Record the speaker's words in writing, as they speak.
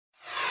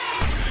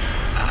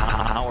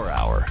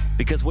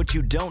Because what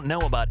you don't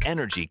know about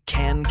energy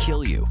can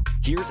kill you.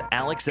 Here's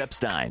Alex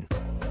Epstein.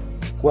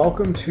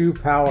 Welcome to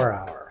Power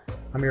Hour.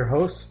 I'm your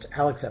host,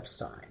 Alex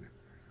Epstein.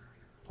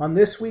 On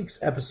this week's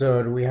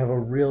episode, we have a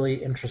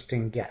really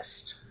interesting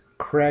guest,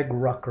 Craig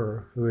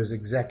Rucker, who is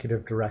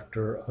Executive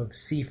Director of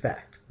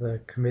CFACT,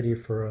 the Committee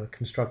for a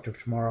Constructive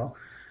Tomorrow.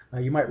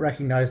 You might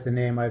recognize the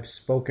name. I've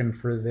spoken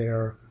for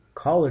their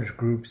college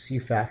group,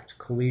 CFACT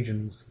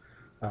Collegians,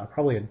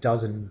 probably a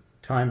dozen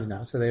times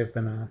now. So they've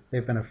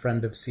been a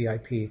friend of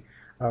CIP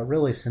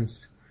really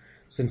since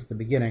the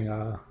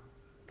beginning.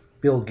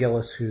 Bill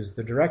Gillis, who's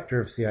the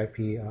director of CIP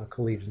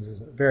Collegians,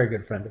 is a very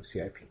good friend of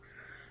CIP.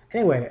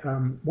 Anyway,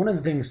 one of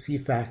the things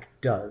CFACT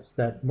does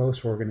that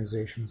most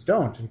organizations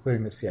don't,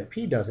 including the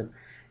CIP doesn't,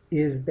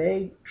 is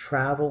they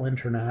travel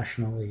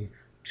internationally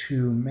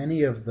to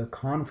many of the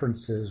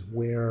conferences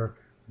where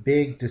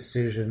big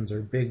decisions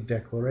or big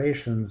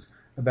declarations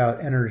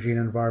about energy and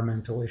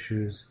environmental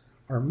issues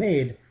are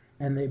made,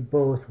 and they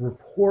both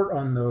report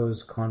on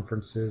those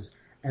conferences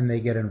and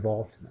they get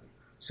involved in them.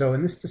 So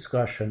in this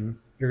discussion,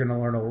 you're going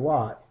to learn a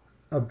lot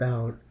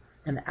about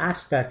an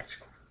aspect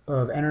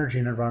of energy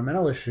and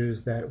environmental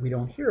issues that we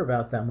don't hear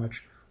about that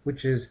much,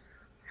 which is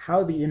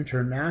how the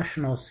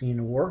international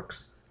scene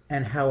works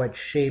and how it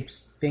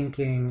shapes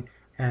thinking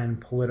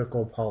and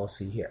political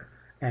policy here.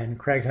 And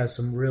Craig has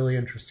some really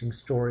interesting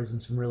stories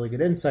and some really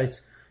good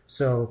insights,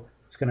 so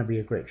it's going to be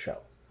a great show.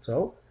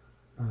 So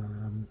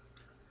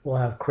we'll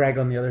have Craig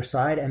on the other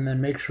side, and then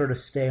make sure to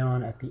stay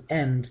on at the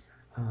end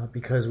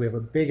because we have a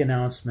big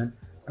announcement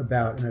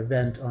about an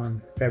event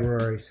on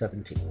February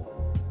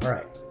 17th. All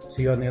right,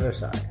 see you on the other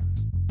side.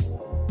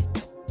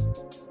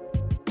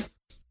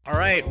 All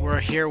right, we're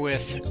here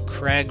with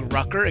Craig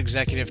Rucker,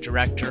 Executive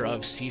Director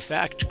of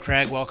CFACT.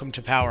 Craig, welcome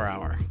to Power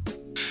Hour.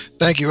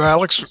 Thank you,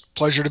 Alex.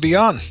 Pleasure to be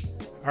on.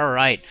 All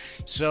right.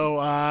 So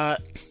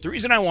the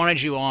reason I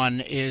wanted you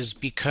on is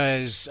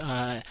because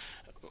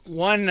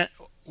one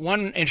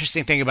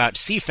interesting thing about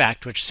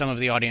CFACT, which some of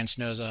the audience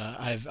knows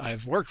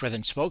I've worked with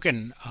and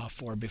spoken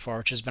for before,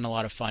 which has been a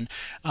lot of fun,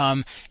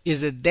 is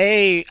that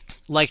they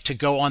like to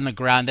go on the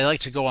ground. They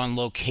like to go on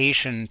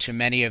location to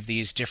many of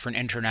these different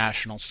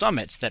international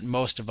summits that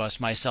most of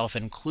us, myself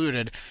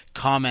included,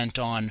 comment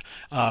on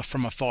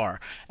from afar.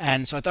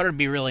 And so I thought it'd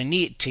be really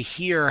neat to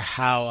hear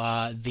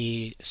how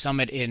the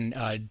summit in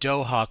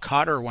Doha,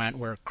 Qatar went,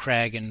 where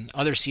Craig and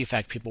other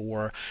CFACT people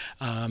were,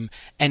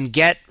 and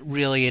get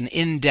really an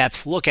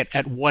in-depth look at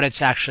what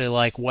it's actually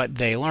like, what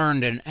they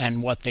learned,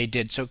 and what they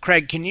did. So,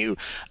 Craig, can you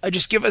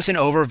just give us an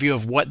overview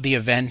of what the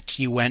event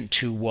you went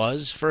to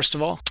was, first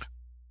of all?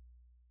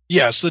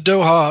 Yes, the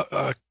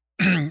Doha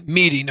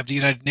meeting of the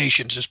United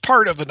Nations is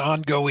part of an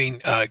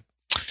ongoing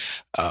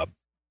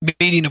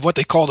meeting of what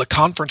they call the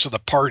Conference of the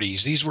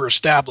Parties. These were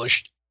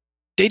established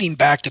dating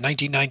back to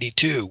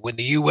 1992 when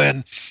the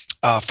UN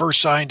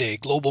first signed a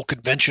global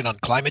convention on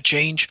climate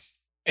change.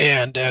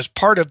 And as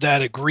part of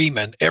that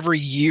agreement, every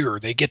year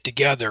they get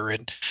together,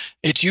 and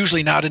it's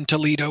usually not in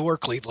Toledo or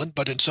Cleveland,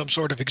 but in some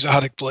sort of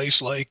exotic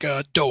place like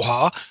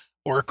Doha,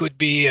 or it could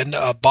be in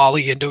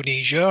Bali,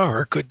 Indonesia,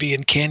 or it could be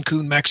in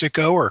Cancun,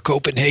 Mexico, or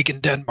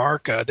Copenhagen,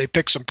 Denmark. They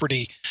pick some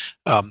pretty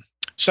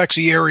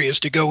sexy areas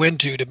to go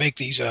into to make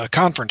these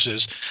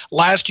conferences.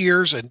 Last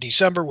year's in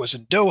December was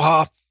in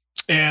Doha.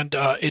 And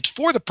it's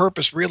for the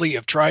purpose, really,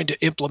 of trying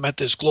to implement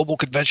this global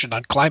convention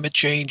on climate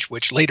change,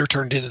 which later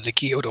turned into the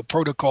Kyoto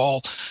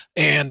Protocol,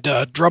 and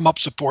drum up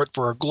support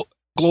for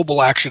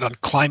global action on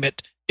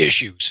climate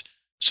issues.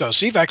 So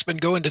CFACT's been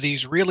going to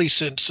these really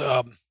since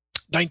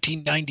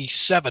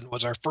 1997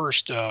 was our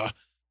first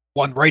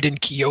one right in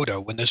Kyoto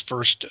when this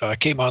first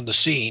came on the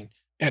scene.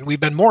 And we've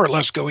been more or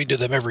less going to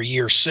them every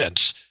year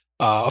since.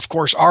 Of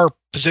course, our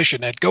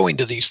position at going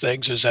to these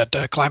things is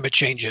that climate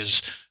change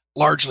is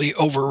largely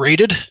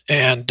overrated,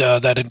 and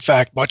that in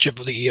fact much of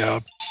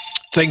the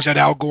things that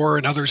Al Gore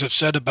and others have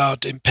said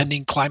about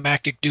impending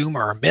climactic doom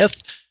are a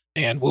myth.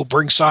 And we'll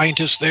bring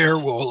scientists there,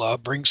 we'll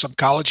bring some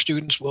college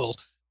students, we'll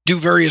do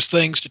various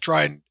things to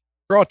try and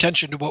draw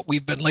attention to what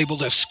we've been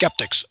labeled as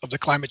skeptics of the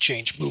climate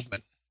change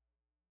movement.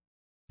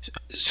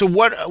 So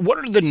what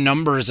are the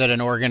numbers at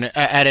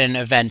an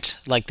event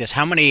like this?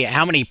 How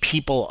many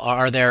people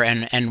are there,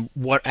 and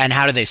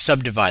how do they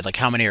subdivide? Like,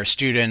 how many are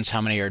students, how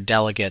many are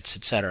delegates,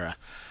 et cetera?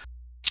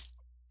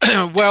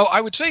 Well,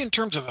 I would say in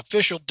terms of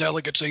official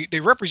delegates,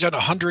 they represent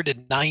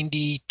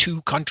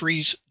 192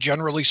 countries,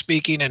 generally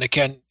speaking, and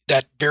again,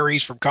 that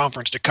varies from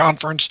conference to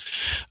conference.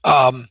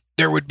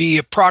 There would be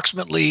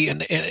approximately,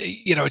 and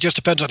it just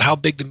depends on how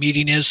big the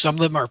meeting is. Some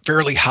of them are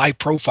fairly high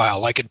profile,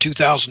 like in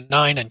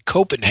 2009 in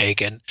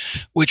Copenhagen,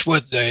 which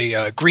was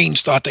the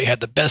Greens thought they had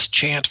the best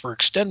chance for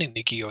extending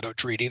the Kyoto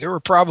Treaty. There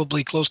were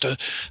probably close to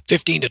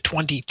 15 to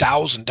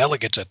 20,000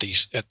 delegates at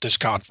this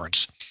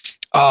conference.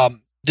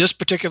 This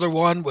particular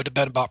one would have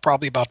been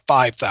probably about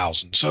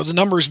 5,000. So the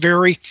numbers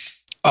vary.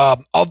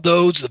 Of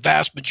those, the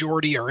vast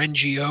majority are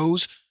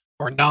NGOs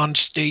or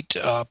non-state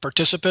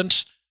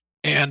participants,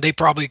 and they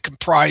probably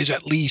comprise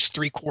at least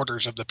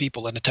 3/4 of the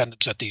people in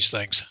attendance at these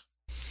things.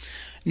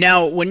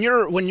 Now, when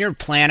you're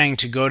planning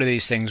to go to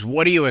these things,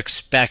 what do you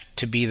expect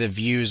to be the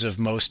views of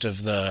most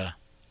of the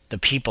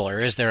people, or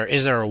is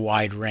there a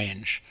wide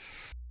range?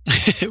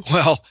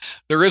 Well,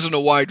 there isn't a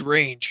wide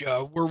range.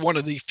 We're one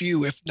of the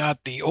few, if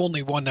not the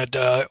only one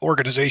that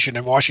organization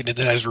in Washington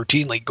that has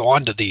routinely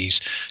gone to these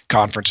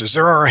conferences.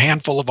 There are a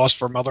handful of us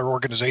from other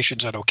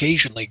organizations that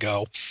occasionally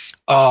go,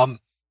 um,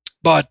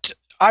 but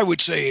I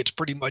would say it's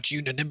pretty much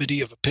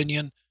unanimity of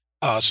opinion.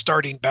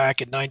 Starting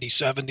back in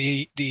 '97,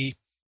 the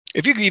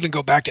if you could even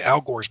go back to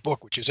Al Gore's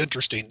book, which is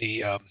interesting,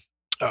 the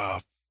uh,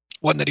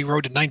 one that he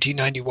wrote in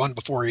 1991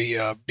 before he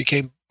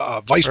became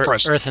vice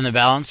president. Earth in the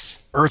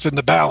Balance. Earth in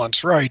the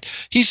Balance, right.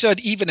 He said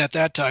even at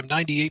that time,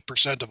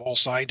 98% of all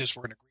scientists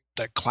were in agreement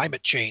that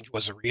climate change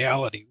was a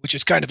reality, which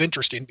is kind of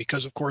interesting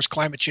because, of course,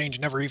 climate change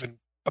never even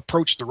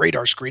approached the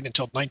radar screen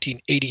until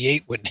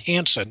 1988 when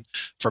Hansen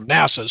from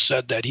NASA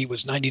said that he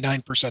was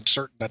 99%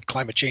 certain that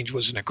climate change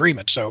was an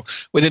agreement. So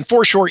within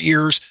 4 short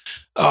years,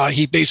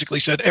 he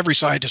basically said every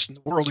scientist in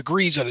the world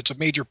agrees that it's a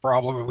major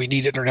problem and we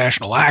need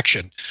international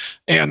action.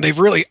 And they've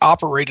really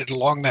operated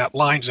along that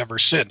lines ever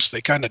since.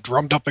 They kind of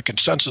drummed up a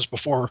consensus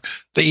before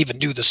they even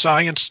knew the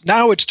science.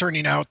 Now it's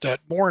turning out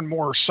that more and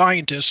more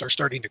scientists are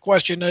starting to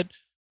question it.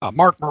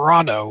 Mark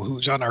Morano,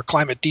 who's on our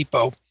Climate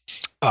Depot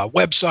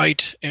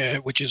website,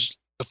 which is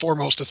the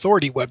foremost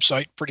authority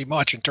website pretty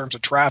much in terms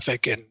of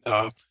traffic, and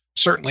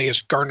certainly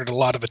has garnered a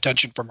lot of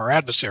attention from our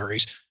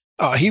adversaries.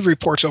 He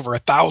reports over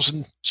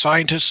 1,000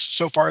 scientists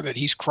so far that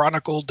he's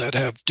chronicled that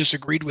have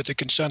disagreed with the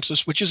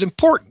consensus, which is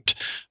important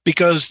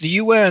because the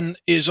UN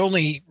is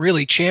only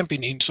really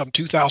championing some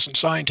 2,000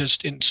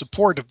 scientists in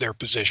support of their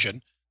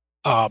position,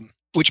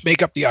 which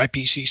make up the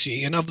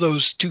IPCC. And of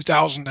those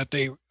 2,000 that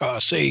they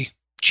say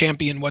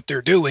champion what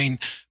they're doing,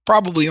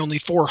 probably only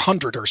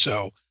 400 or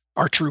so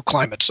are true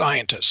climate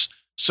scientists.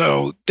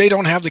 So they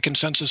don't have the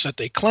consensus that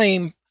they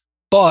claim.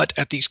 But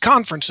at these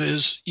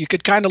conferences, you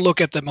could kind of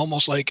look at them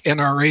almost like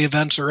NRA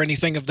events or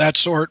anything of that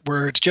sort,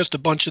 where it's just a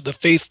bunch of the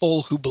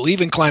faithful who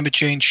believe in climate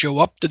change show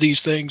up to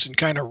these things and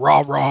kind of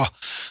rah-rah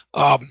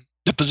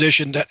the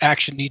position that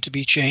action needs to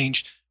be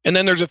changed. And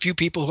then there's a few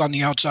people on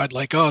the outside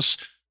like us,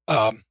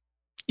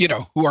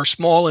 who are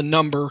small in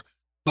number,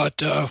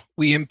 but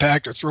we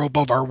impact or throw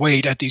above our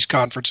weight at these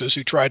conferences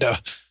who try to,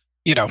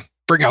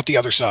 bring out the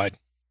other side.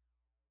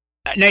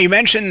 Now, you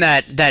mentioned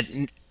that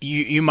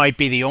you might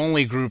be the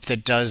only group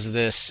that does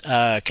this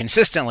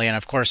consistently, and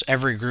of course,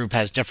 every group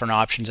has different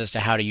options as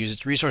to how to use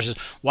its resources.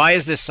 Why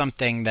is this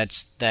something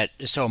that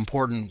is so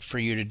important for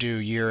you to do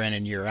year in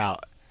and year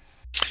out?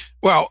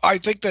 Well, I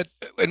think that,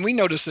 and we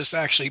noticed this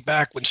actually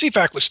back when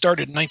CFAC was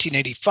started in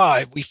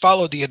 1985, we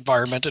followed the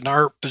environment, and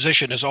our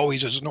position is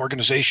always as an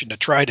organization to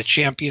try to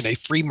champion a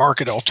free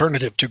market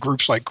alternative to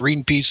groups like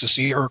Greenpeace, the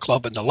Sierra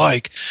Club, and the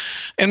like.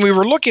 And we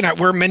were looking at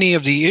where many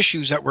of the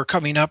issues that were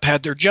coming up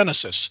had their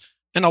genesis,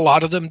 and a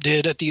lot of them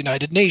did at the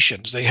United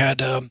Nations. They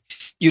had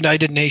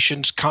United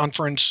Nations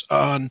Conference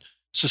on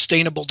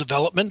Sustainable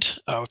Development,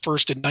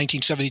 first in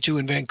 1972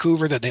 in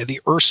Vancouver. Then they had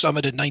the Earth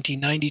Summit in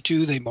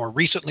 1992. They more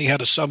recently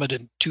had a summit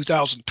in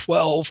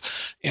 2012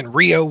 in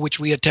Rio, which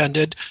we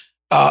attended.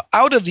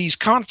 Out of these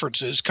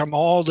conferences come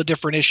all the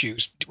different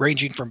issues,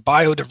 ranging from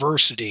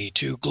biodiversity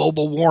to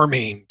global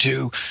warming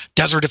to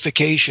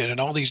desertification and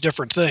all these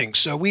different things.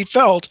 So we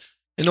felt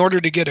in order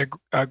to get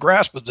a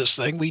grasp of this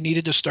thing, we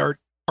needed to start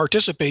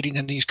participating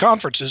in these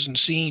conferences and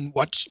seeing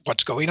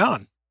what's going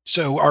on.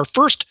 So our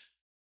first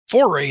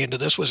foray into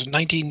this was in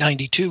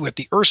 1992 at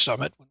the Earth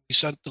Summit when we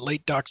sent the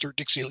late Dr.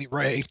 Dixie Lee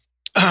Ray.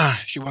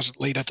 She wasn't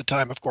late at the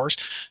time, of course,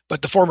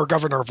 but the former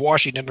governor of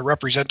Washington to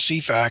represent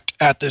CFAC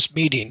at this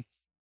meeting.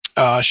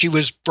 She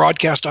was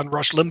broadcast on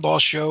Rush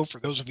Limbaugh's show, for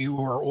those of you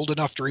who are old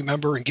enough to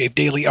remember, and gave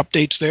daily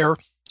updates there.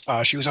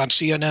 She was on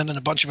CNN and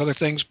a bunch of other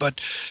things,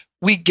 but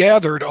we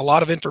gathered a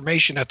lot of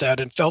information at that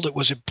and felt it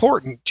was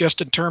important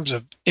just in terms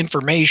of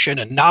information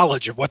and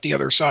knowledge of what the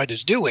other side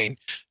is doing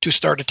to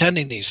start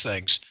attending these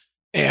things.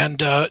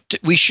 And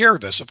we share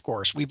this, of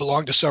course. We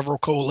belong to several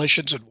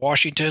coalitions in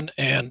Washington,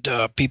 and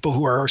people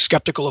who are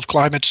skeptical of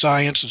climate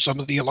science and some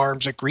of the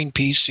alarms that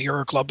Greenpeace,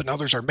 Sierra Club, and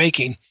others are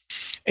making.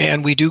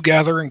 And we do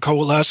gather and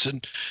coalesce.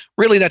 And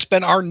really, that's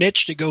been our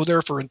niche, to go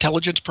there for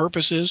intelligence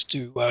purposes,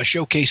 to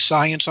showcase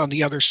science on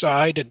the other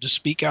side, and to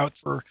speak out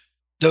for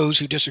those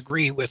who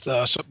disagree with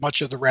so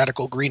much of the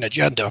radical green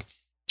agenda.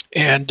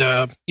 And,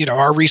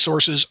 our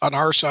resources on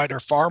our side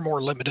are far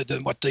more limited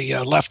than what the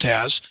left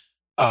has.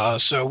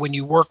 So when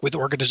you work with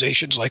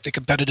organizations like the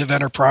Competitive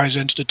Enterprise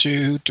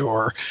Institute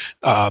or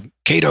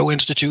Cato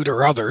Institute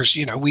or others,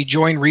 we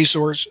join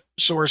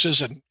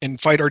sources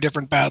and fight our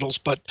different battles.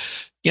 But,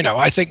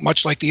 I think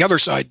much like the other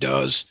side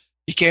does,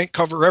 you can't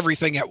cover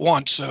everything at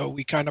once. So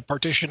we kind of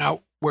partition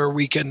out where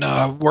we can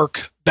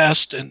work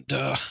best and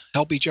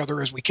help each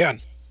other as we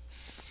can.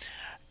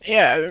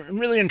 Yeah, I'm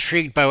really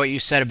intrigued by what you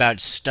said about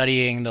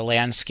studying the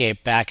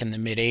landscape back in the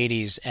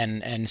mid-'80s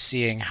and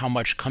seeing how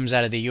much comes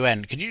out of the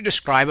UN. Could you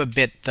describe a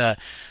bit the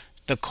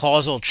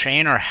causal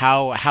chain, or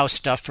how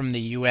stuff from the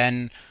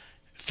UN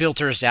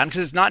filters down?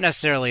 Because it's not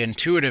necessarily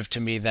intuitive to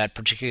me that,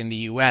 particularly in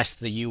the US,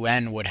 the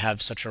UN would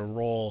have such a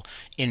role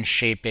in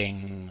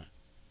shaping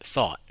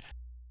thought.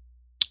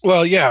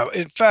 Well, yeah.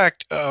 In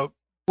fact,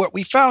 what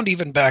we found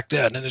even back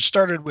then, and it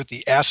started with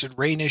the acid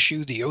rain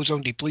issue, the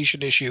ozone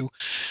depletion issue.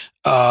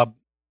 Uh,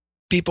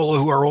 People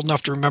who are old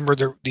enough to remember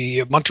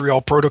the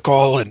Montreal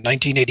Protocol in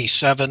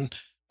 1987.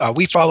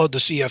 We followed the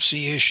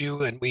CFC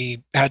issue, and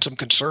we had some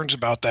concerns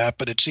about that,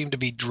 but it seemed to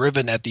be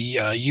driven at the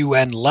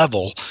UN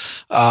level,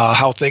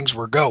 how things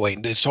were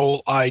going. This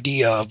whole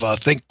idea of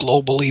think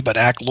globally but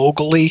act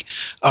locally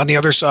on the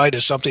other side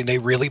is something they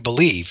really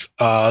believe.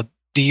 The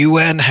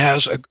UN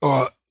has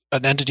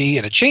an entity,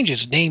 and it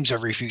changes names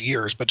every few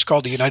years, but it's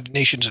called the United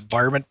Nations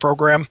Environment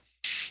Program,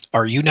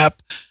 or UNEP.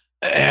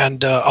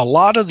 And a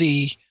lot of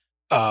the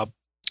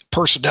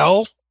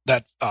personnel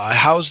that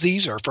house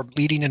these are from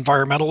leading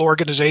environmental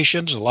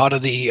organizations. A lot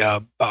of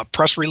the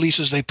press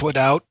releases they put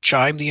out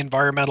chime the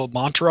environmental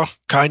mantra,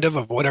 kind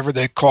of whatever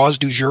the cause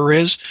du jour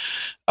is.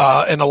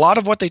 And a lot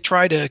of what they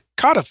try to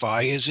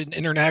codify is an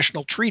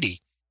international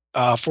treaty.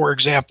 For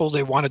example,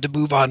 they wanted to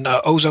move on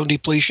ozone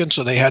depletion,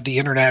 so they had the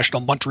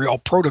International Montreal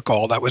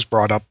Protocol that was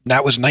brought up. And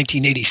that was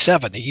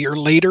 1987. A year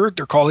later,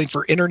 they're calling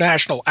for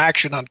international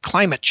action on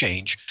climate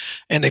change.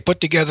 And they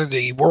put together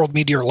the World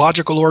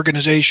Meteorological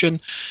Organization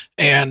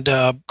and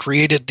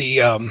created the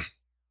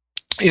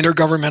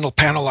Intergovernmental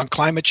Panel on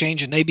Climate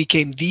Change. And they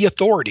became the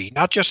authority,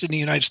 not just in the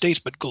United States,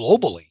 but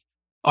globally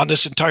on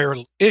this entire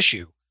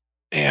issue.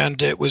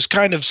 And it was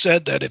kind of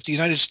said that if the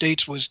United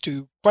States was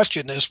to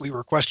question this, we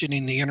were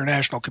questioning the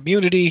international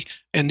community,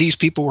 and these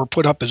people were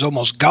put up as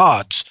almost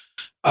gods.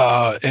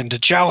 And to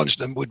challenge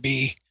them would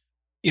be,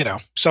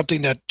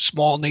 something that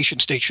small nation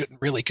states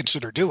shouldn't really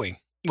consider doing.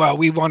 Well,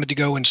 we wanted to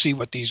go and see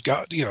what these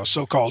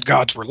so-called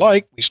gods were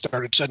like. We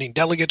started sending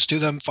delegates to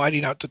them,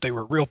 finding out that they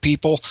were real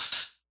people.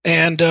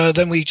 And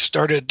then we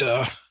started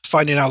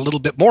finding out a little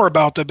bit more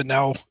about them. And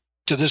now,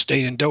 to this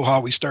day in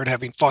Doha, we start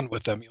having fun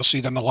with them. You'll see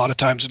them a lot of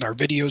times in our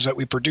videos that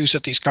we produce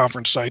at these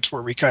conference sites,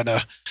 where we kind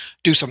of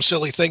do some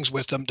silly things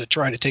with them to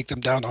try to take them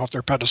down off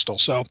their pedestal.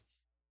 So,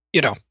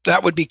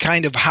 that would be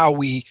kind of how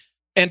we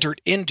entered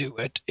into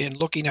it, in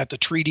looking at the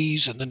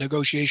treaties and the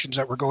negotiations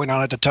that were going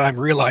on at the time,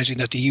 realizing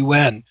that the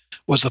UN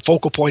was the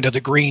focal point of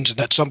the Greens and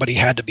that somebody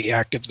had to be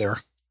active there.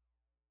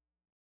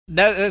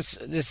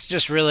 This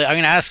just really, I'm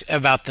going to ask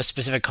about the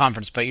specific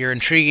conference, but you're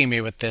intriguing me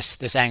with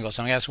this angle.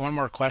 So I'm going to ask one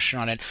more question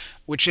on it,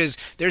 which is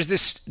there's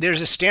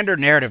a standard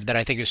narrative that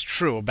I think is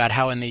true about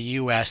how in the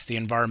U.S. the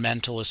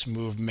environmentalist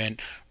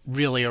movement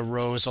really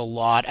arose a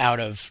lot out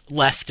of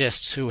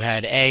leftists who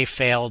had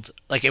failed,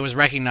 like it was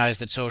recognized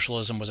that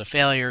socialism was a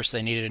failure, so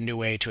they needed a new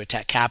way to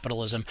attack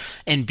capitalism,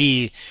 and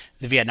B,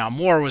 the Vietnam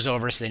War was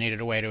over, so they needed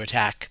a way to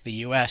attack the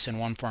U.S. in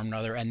one form or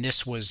another, and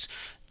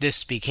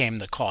this became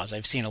the cause.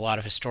 I've seen a lot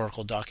of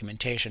historical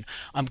documentation.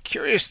 I'm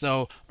curious,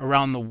 though,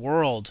 around the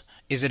world,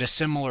 is it a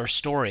similar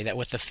story that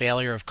with the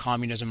failure of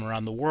communism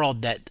around the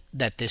world, that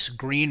this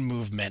green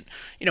movement,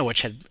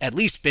 which had at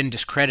least been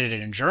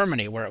discredited in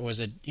Germany, where it was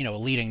a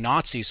leading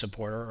Nazi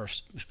supporter,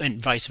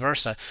 and vice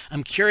versa.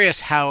 I'm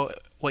curious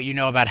what you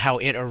know about how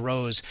it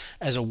arose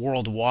as a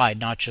worldwide,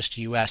 not just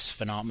U.S.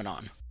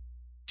 phenomenon.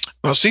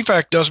 Well,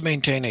 CFAC does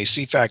maintain a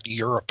CFAC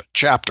Europe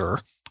chapter.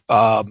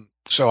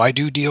 So I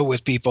do deal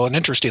with people, and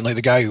interestingly,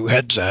 the guy who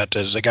heads that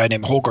is a guy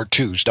named Holger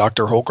Toos,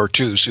 Dr. Holger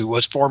Toos, who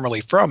was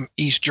formerly from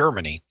East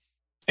Germany.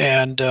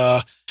 And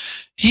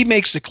he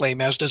makes the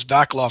claim, as does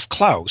Václav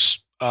Klaus,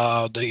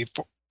 the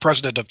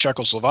president of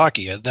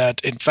Czechoslovakia,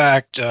 that in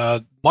fact,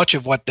 much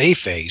of what they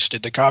faced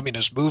in the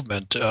communist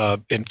movement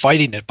in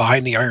fighting it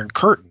behind the Iron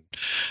Curtain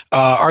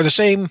are the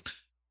same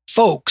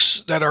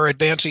folks that are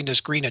advancing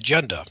this green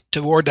agenda.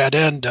 Toward that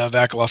end,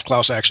 Václav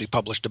Klaus actually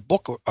published a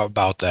book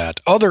about that.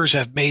 Others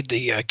have made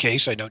the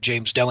case. I know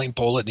James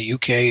Delingpole in the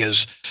UK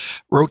has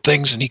wrote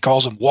things, and he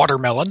calls them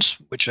watermelons,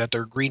 which that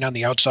they're green on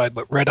the outside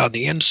but red on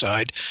the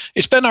inside.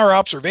 It's been our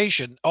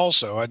observation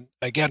also, and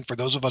again, for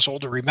those of us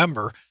old to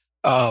remember,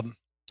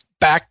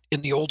 back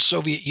in the old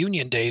Soviet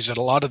Union days, that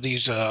a lot of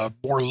these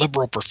more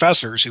liberal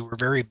professors who were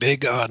very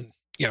big on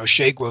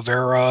Che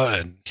Guevara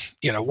and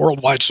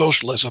worldwide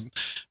socialism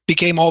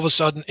became all of a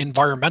sudden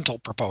environmental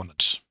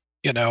proponents,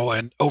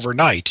 and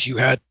overnight you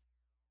had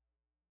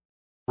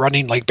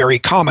running like Barry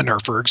Commoner,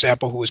 for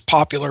example, who was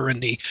popular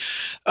in the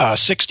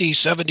 60s,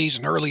 70s,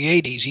 and early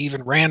 80s. He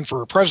even ran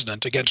for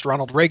president against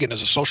Ronald Reagan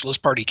as a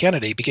Socialist Party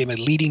candidate, became a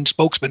leading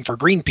spokesman for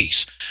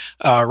Greenpeace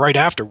right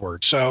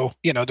afterwards. So,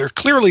 there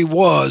clearly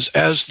was,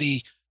 as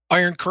the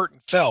Iron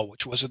Curtain fell,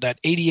 which was in that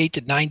 88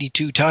 to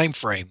 92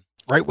 timeframe,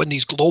 right when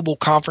these global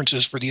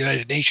conferences for the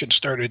United Nations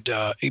started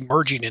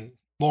emerging in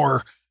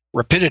more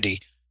rapidity,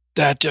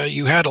 that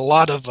you had a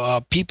lot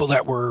of people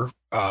that were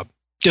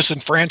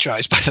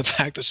disenfranchised by the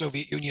fact the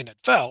Soviet Union had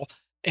fell,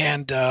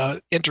 and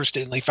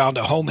interestingly found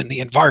a home in the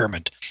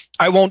environment.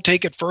 I won't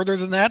take it further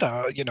than that.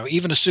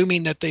 Even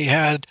assuming that they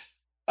had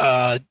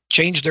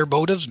changed their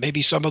motives,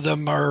 maybe some of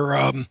them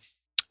are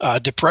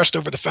depressed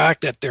over the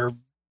fact that their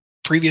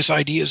previous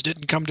ideas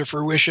didn't come to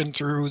fruition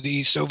through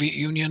the Soviet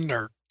Union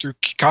or through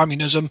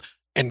communism.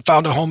 and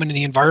found a home in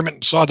the environment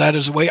and saw that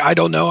as a way. I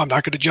don't know. I'm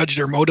not going to judge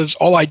their motives.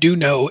 All I do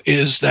know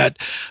is that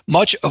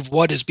much of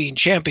what is being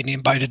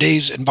championed by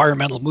today's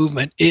environmental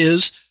movement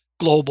is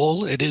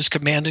global. It is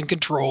command and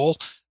control,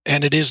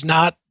 and it is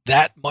not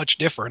that much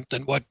different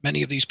than what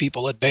many of these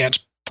people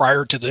advanced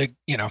prior to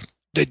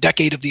the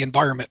decade of the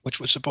environment, which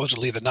was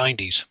supposedly the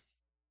 90s.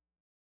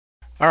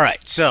 All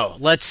right, so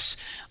let's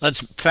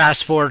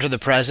fast forward to the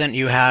present.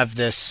 You have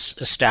this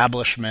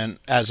establishment,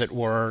 as it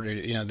were,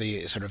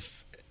 the sort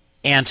of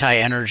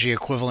anti-energy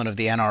equivalent of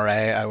the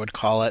NRA, I would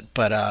call it.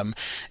 But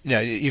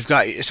you've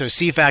got, so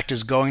CFACT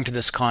is going to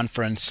this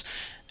conference.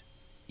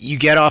 You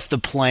get off the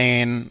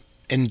plane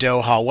in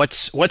Doha.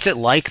 What's it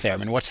like there? I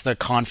mean, what's the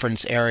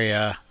conference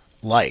area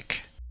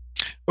like?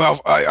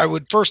 Well, I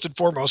would first and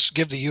foremost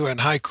give the UN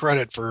high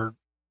credit for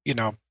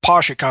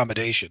posh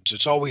accommodations.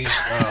 It's always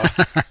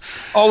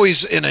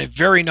always in a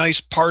very nice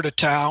part of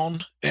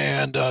town,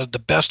 and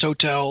the best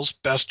hotels,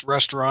 best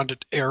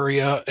restaurant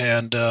area,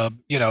 and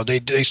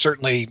they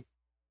certainly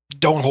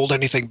don't hold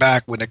anything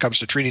back when it comes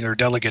to treating their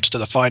delegates to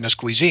the finest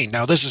cuisine.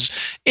 Now, this is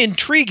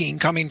intriguing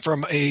coming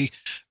from a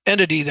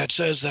entity that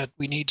says that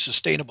we need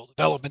sustainable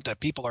development,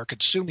 that people are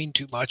consuming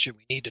too much, and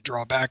we need to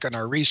draw back on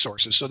our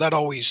resources. So that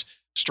always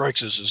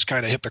strikes us as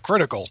kind of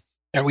hypocritical.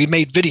 And we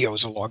made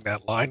videos along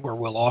that line where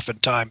we'll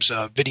oftentimes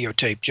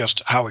videotape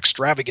just how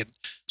extravagant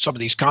some of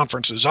these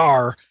conferences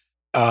are,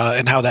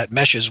 and how that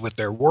meshes with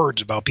their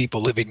words about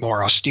people living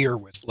more austere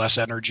with less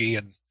energy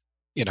and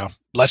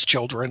less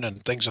children and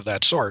things of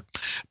that sort.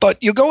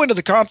 But you go into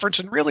the conference,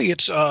 and really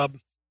it's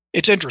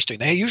interesting.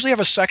 They usually have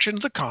a section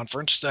of the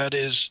conference that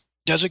is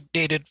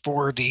designated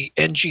for the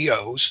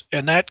NGOs,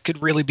 and that could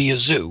really be a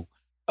zoo.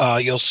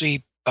 You'll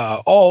see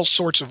all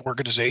sorts of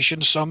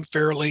organizations, some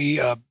fairly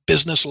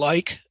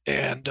business-like,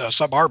 and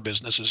some are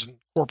businesses and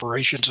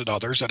corporations and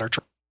others that are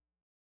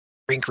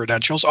trying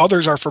credentials.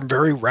 Others are from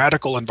very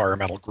radical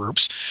environmental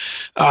groups.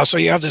 So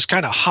you have this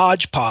kind of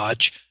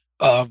hodgepodge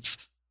of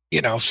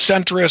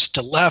centrist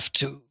to left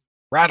to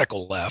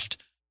radical left,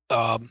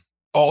 all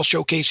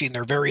showcasing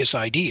their various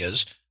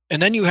ideas. And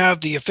then you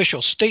have the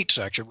official state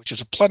section, which is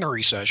a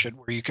plenary session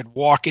where you can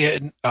walk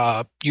in,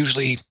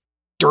 usually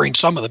during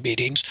some of the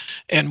meetings,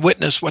 and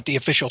witness what the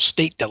official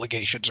state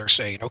delegations are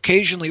saying.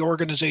 Occasionally,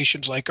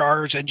 organizations like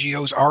ours,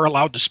 NGOs, are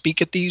allowed to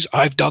speak at these.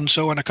 I've done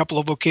so on a couple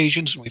of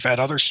occasions, and we've had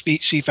other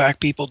CFAC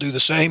people do the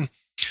same.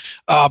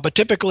 But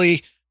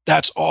typically,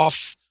 that's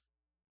off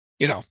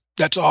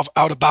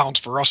out of bounds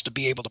for us to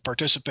be able to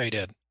participate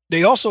in.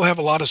 They also have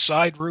a lot of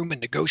side room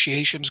and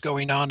negotiations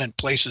going on in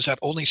places that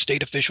only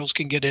state officials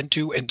can get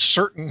into, and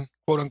certain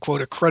quote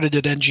unquote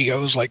accredited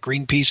NGOs like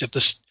Greenpeace, if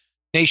the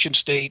nation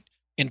state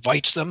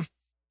invites them.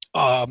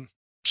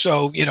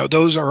 So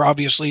those are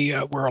obviously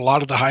where a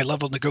lot of the high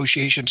level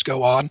negotiations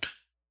go on.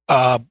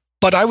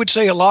 But I would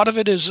say a lot of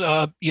it is,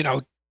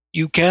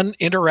 you can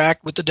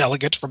interact with the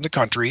delegates from the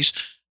countries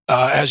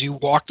as you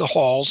walk the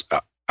halls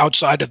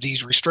outside of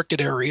these restricted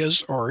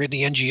areas or in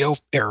the NGO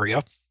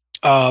area.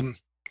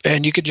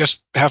 And you could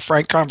just have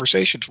frank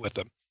conversations with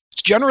them.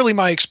 It's generally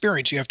my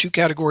experience. You have two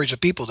categories of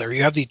people there.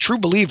 You have the true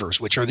believers,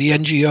 which are the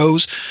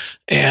NGOs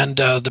and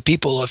the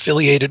people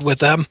affiliated with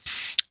them,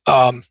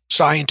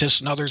 scientists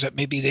and others that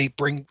maybe they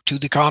bring to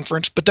the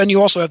conference. But then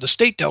you also have the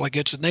state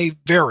delegates, and they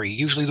vary.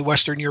 Usually the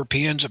Western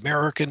Europeans,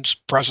 Americans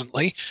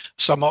presently,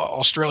 some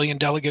Australian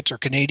delegates or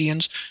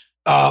Canadians,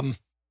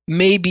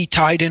 may be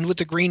tied in with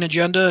the green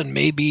agenda and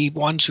maybe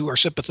ones who are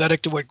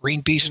sympathetic to what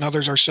Greenpeace and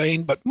others are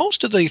saying. But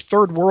most of the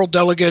third world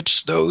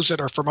delegates, those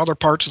that are from other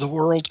parts of the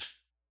world,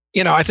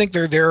 I think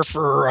they're there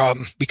for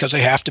because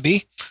they have to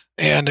be.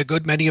 And a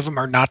good many of them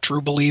are not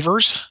true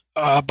believers,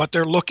 but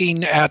they're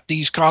looking at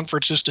these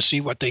conferences to see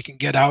what they can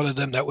get out of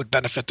them that would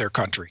benefit their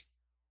country.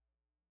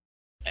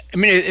 I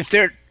mean,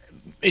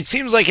 it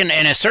seems like in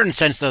a certain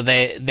sense, though,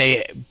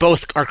 they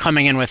both are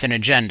coming in with an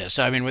agenda.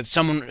 So, I mean, with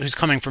someone who's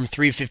coming from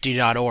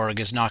 350.org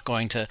is not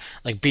going to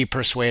be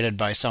persuaded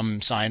by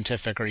some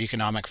scientific or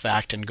economic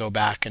fact and go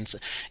back and,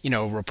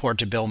 report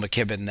to Bill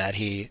McKibben that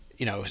he,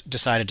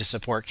 decided to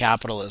support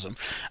capitalism.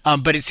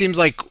 But it seems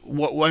like,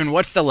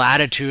 what's the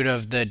latitude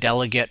of the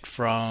delegate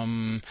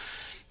from,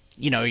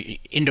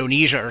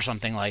 Indonesia or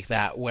something like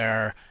that,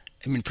 where,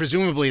 I mean,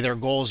 presumably their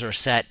goals are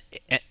set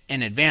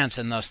in advance,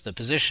 and thus the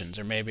positions,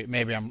 or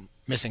maybe I'm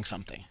missing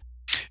something.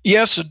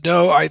 Yes and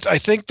no. I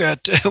think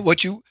that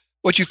what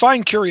you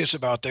find curious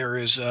about there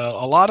is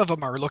a lot of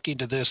them are looking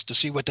to this to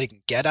see what they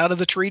can get out of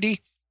the treaty.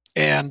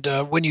 And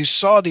when you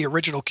saw the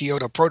original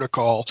Kyoto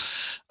Protocol,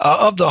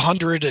 of the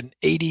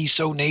 180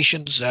 so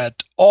nations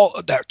that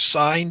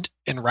signed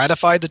and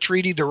ratified the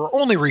treaty, there were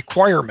only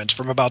requirements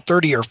from about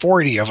 30 or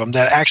 40 of them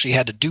that actually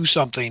had to do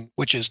something,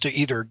 which is to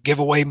either give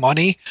away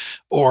money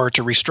or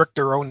to restrict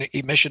their own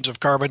emissions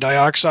of carbon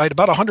dioxide.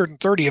 About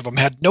 130 of them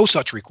had no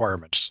such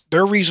requirements.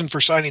 Their reason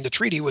for signing the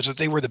treaty was that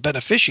they were the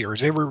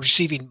beneficiaries. They were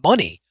receiving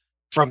money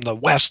from the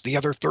West, the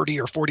other 30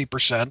 or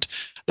 40%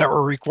 that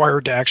were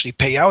required to actually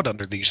pay out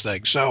under these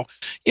things. So,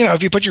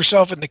 if you put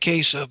yourself in the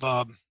case of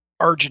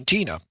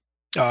Argentina,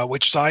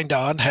 which signed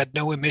on, had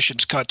no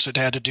emissions cuts it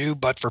had to do,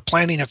 but for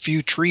planting a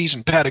few trees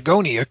in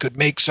Patagonia could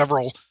make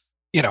several,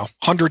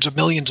 hundreds of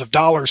millions of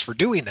dollars for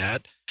doing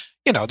that.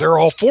 They're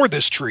all for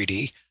this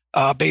treaty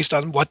based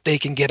on what they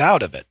can get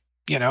out of it.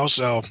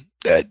 So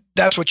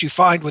that's what you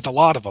find with a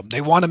lot of them.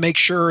 They want to make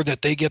sure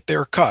that they get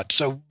their cut.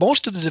 So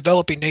most of the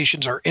developing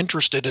nations are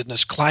interested in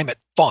this climate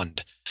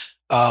fund.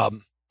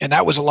 And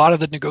that was a lot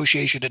of the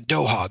negotiation in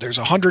Doha. There's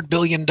 $100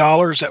 billion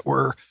that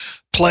were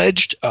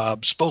pledged,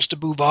 supposed to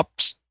move up.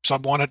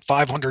 Some wanted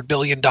 $500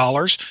 billion.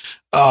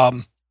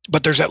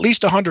 But there's at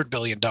least $100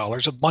 billion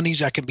of monies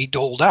that can be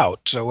doled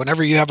out. So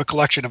whenever you have a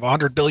collection of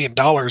 $100 billion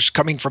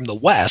coming from the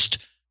West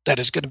that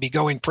is going to be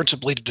going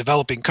principally to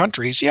developing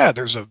countries,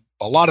 there's a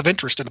lot of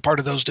interest in a part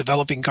of those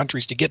developing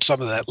countries to get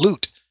some of that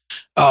loot.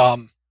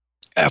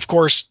 Of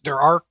course, there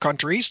are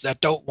countries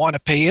that don't want to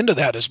pay into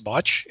that as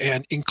much,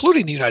 and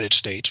including the United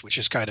States, which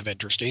is kind of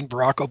interesting.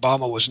 Barack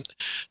Obama was,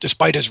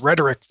 despite his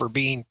rhetoric for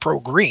being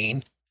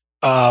pro-green,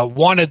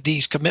 wanted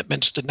these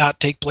commitments to not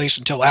take place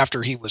until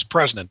after he was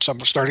president.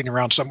 Somewhere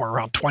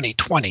around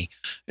 2020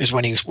 is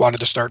when he wanted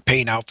to start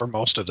paying out for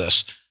most of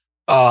this.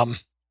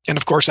 And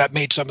of course, that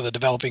made some of the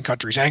developing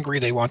countries angry.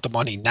 They want the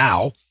money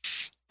now.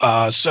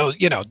 So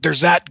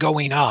there's that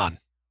going on.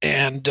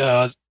 And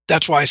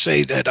that's why I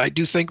say that I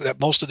do think that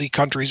most of the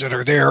countries that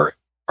are there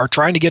are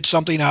trying to get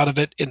something out of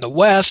it. In the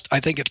West, I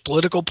think it's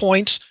political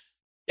points.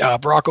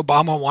 Barack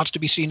Obama wants to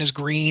be seen as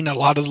green. A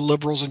lot of the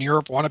liberals in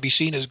Europe want to be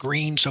seen as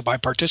green. So by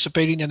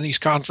participating in these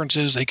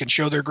conferences, they can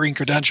show their green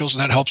credentials,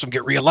 and that helps them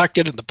get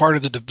reelected. And the part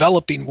of the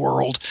developing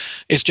world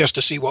is just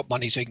to see what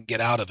monies they can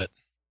get out of it.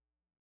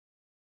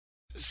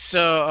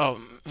 So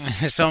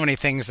there's so many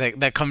things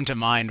that come to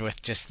mind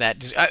with just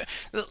that.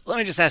 Let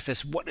me just ask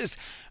this: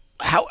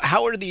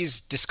 how are these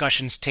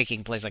discussions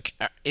taking place? Like,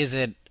 is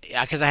it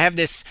because I have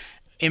this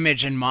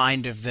image in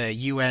mind of the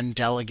UN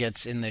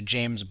delegates in the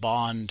James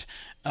Bond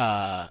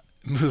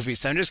movie?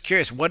 So I'm just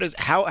curious,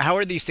 how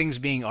are these things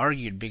being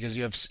argued? Because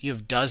you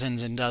have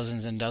dozens and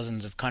dozens and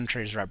dozens of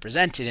countries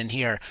represented in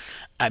here.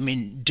 I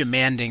mean,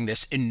 demanding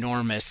this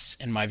enormous,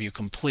 in my view,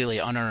 completely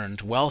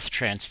unearned wealth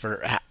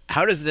transfer.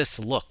 How does this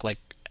look like?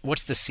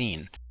 What's the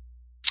scene?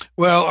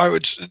 Well,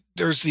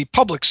 there's the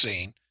public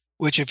scene,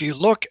 which if you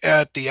look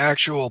at the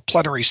actual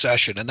plenary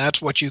session, and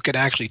that's what you can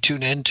actually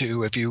tune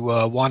into if you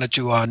wanted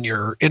to on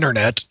your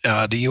internet,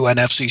 the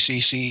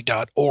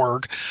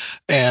unfccc.org,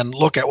 and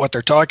look at what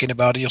they're talking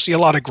about, you'll see a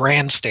lot of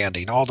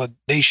grandstanding, all the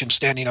nations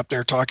standing up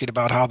there talking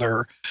about how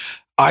their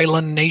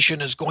island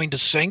nation is going to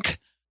sink,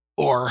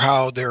 or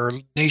how their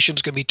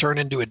nation's going to be turned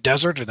into a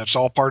desert, and it's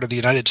all part of the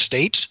United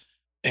States.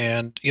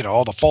 And,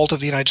 all the fault of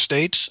the United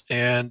States,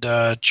 and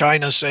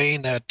China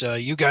saying that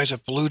you guys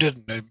have polluted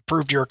and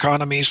improved your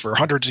economies for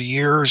hundreds of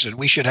years, and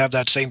we should have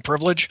that same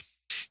privilege.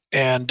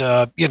 And,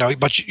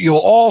 but you'll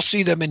all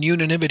see them in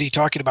unanimity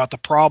talking about the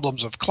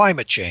problems of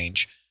climate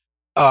change.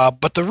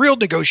 But the real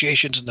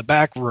negotiations in the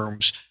back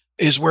rooms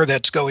is where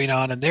that's going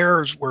on. And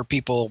there's where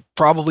people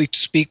probably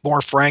speak more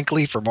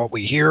frankly from what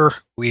we hear.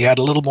 We had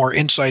a little more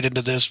insight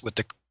into this with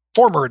the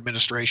former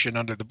administration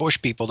under the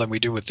Bush people than we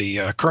do with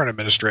the current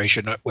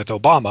administration with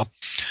Obama.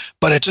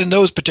 But it's in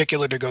those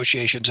particular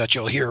negotiations that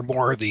you'll hear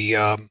more of the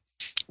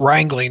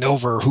wrangling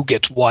over who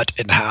gets what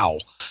and how,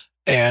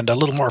 and a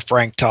little more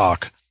frank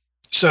talk.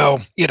 So,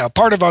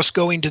 part of us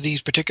going to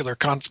these particular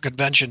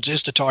conventions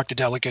is to talk to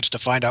delegates to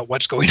find out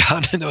what's going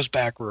on in those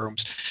back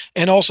rooms,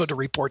 and also to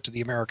report to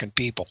the American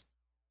people.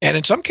 And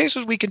in some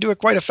cases, we can do it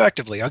quite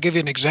effectively. I'll give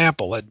you an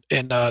example.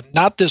 And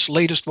not this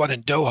latest one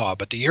in Doha,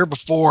 but the year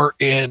before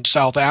in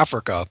South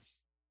Africa,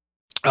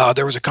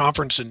 there was a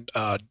conference in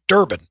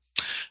Durban.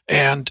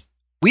 And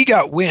we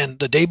got wind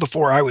the day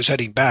before I was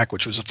heading back,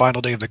 which was the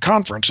final day of the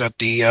conference, that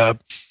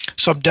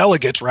some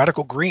delegates,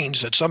 Radical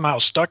Greens, had somehow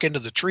stuck into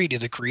the treaty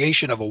the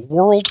creation of a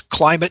world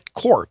climate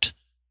court,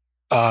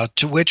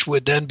 to which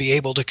would then be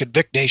able to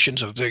convict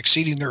nations of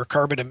exceeding their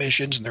carbon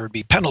emissions, and there would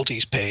be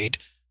penalties paid.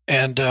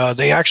 And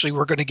they actually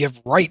were going to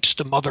give rights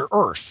to Mother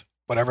Earth,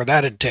 whatever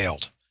that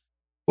entailed.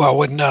 Well,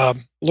 when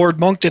Lord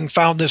Monckton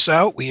found this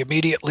out, we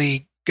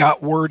immediately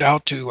got word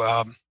out to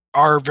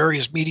our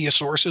various media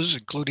sources,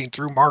 including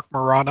through Mark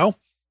Morano.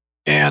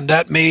 And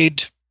that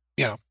made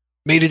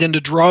it into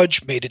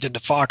Drudge, made it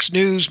into Fox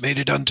News, made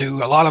it onto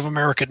a lot of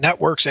American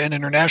networks and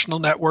international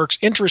networks.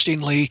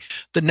 Interestingly,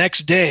 the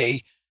next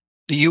day,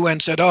 the UN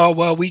said, oh,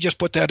 well, we just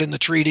put that in the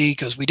treaty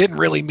because we didn't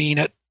really mean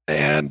it,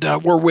 and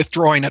we're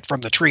withdrawing it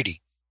from the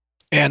treaty.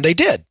 And they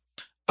did.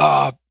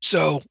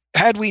 So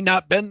had we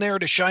not been there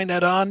to shine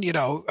that on,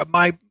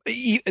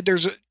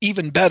 there's an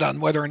even bet on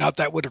whether or not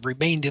that would have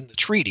remained in the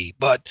treaty.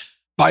 But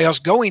by us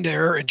going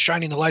there and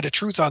shining the light of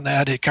truth on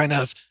that, it kind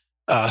of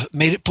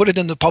put it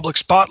in the public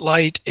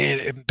spotlight.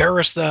 It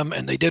embarrassed them,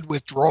 and they did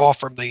withdraw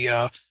from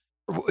the,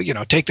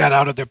 take that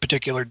out of their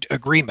particular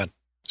agreement.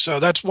 So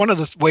that's one of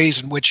the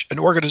ways in which an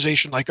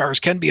organization like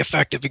ours can be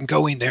effective in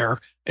going there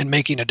and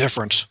making a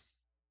difference.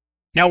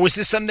 Now, was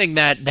this something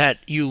that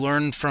you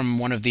learned from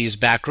one of these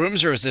back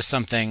rooms, or is this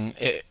something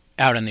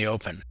out in the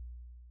open?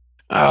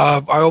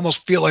 I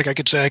almost feel like I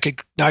could say I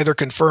could neither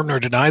confirm nor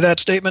deny that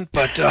statement,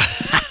 but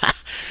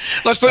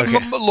let's put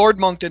Okay. Lord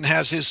Monkton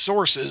has his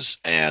sources,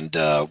 and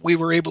we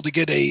were able to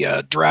get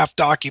a draft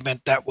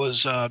document that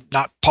was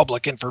not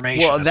public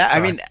information Well, at the that I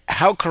time. mean,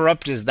 how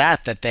corrupt is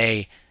that?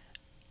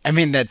 I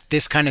mean, that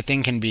this kind of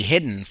thing can be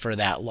hidden for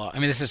that long. I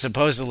mean, this is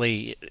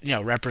supposedly,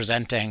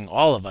 representing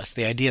all of us.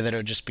 The idea that it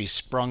would just be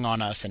sprung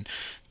on us and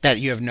that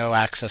you have no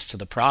access to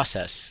the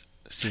process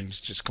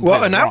seems just Well,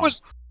 completely and wrong.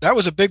 that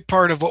was a big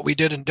part of what we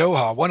did in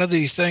Doha. One of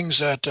the things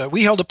that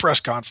we held a press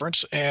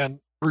conference,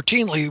 and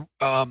routinely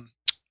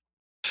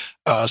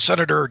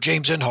Senator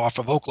James Inhofe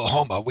of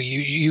Oklahoma.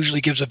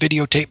 Usually gives a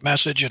videotape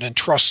message and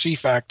entrusts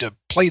CFAC to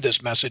play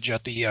this message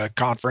at the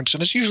conference,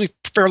 and it's usually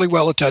fairly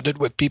well attended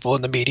with people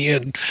in the media,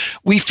 and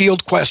we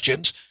field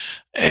questions.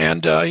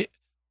 And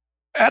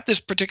at this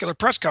particular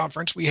press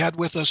conference, we had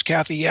with us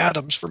Kathy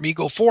Adams from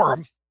Eagle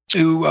Forum,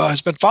 who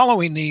has been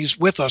following these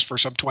with us for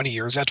some 20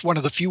 years. That's one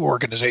of the few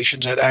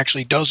organizations that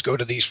actually does go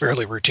to these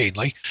fairly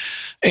routinely.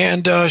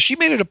 And she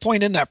made it a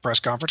point in that press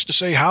conference to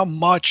say how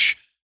much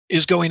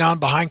is going on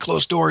behind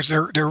closed doors.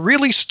 They're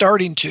really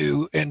starting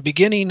to, and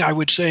beginning, I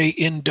would say,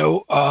 in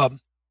Doha,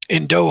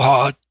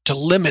 to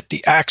limit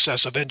the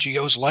access of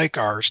NGOs like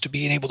ours to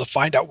being able to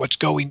find out what's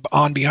going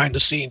on behind the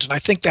scenes. And I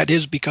think that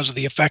is because of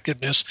the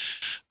effectiveness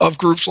of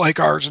groups like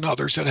ours and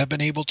others that have been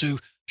able to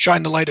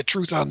shine the light of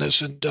truth on this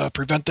and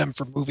prevent them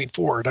from moving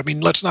forward. I mean,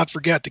 let's not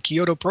forget the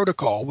Kyoto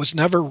Protocol was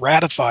never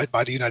ratified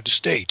by the United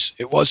States.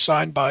 It was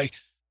signed by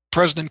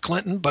President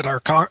Clinton, but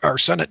our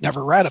Senate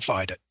never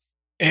ratified it.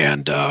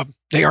 And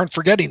they aren't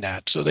forgetting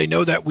that. So they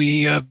know that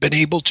we have been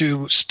able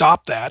to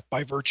stop that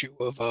by virtue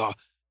of,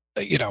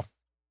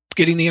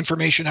 getting the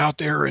information out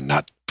there and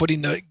not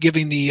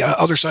giving the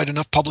other side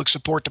enough public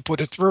support to put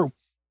it through.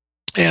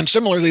 And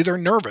similarly, they're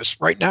nervous.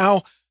 Right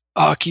now,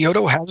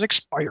 Kyoto has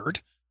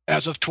expired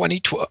as of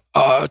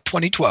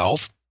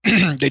 2012.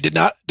 They did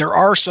not, there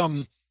are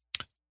some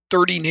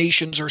 30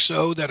 nations or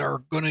so that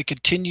are going to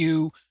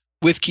continue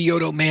with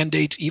Kyoto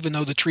mandates, even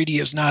though the treaty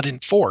is not in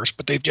force,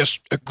 but they've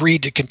just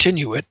agreed to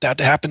continue it. That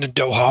happened in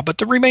Doha, but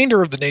the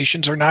remainder of the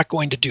nations are not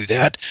going to do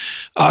that.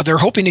 They're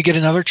hoping to get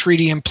another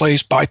treaty in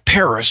place by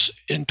Paris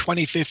in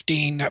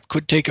 2015 that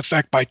could take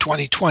effect by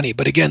 2020.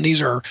 But again,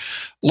 these are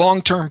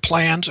long-term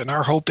plans, and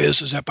our hope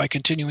is that by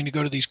continuing to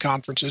go to these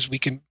conferences, we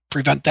can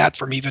prevent that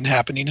from even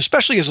happening,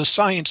 especially as the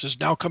science is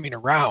now coming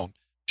around,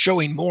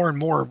 showing more and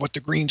more of what the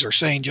Greens are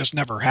saying just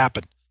never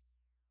happened.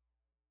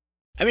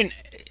 I mean,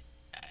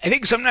 I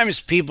think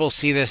sometimes people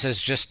see this as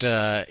just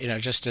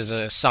just as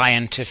a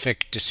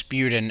scientific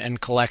dispute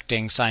and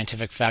collecting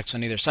scientific facts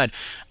on either side.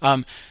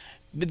 But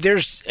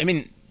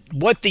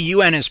what the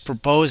UN is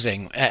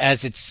proposing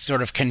as its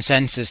sort of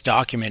consensus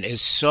document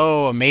is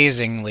so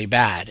amazingly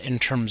bad in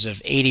terms of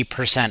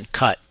 80%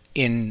 cut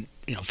in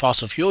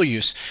fossil fuel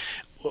use.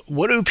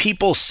 What do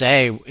people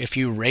say if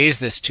you raise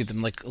this to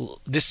them, like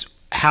this?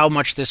 How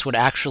much this would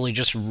actually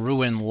just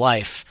ruin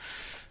life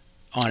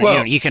on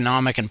an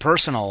economic and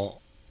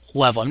personal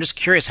level? I'm just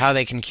curious how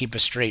they can keep a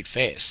straight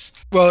face.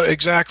 Well,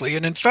 exactly.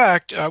 And in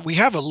fact, we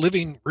have a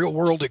living real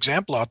world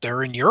example out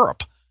there in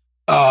Europe.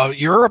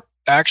 Europe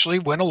actually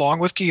went along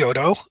with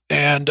Kyoto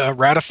and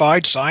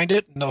ratified, signed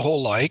it, and the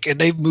whole like, and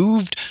they've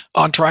moved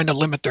on trying to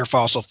limit their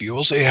fossil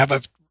fuels. They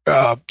have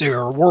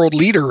they're a world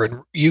leader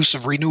in use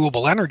of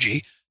renewable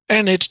energy,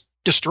 and it's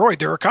destroyed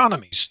their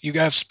economies. You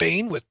have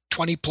Spain with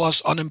 20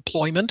 plus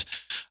unemployment.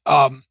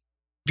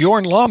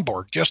 Bjorn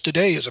Lomborg just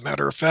today, as a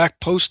matter of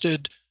fact,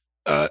 posted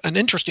an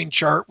interesting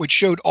chart which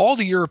showed all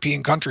the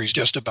European countries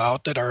just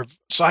about that are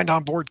signed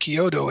on board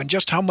Kyoto and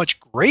just how much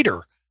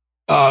greater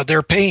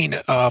they're paying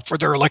for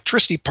their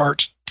electricity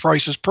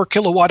prices per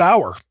kilowatt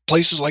hour.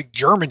 Places like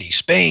Germany,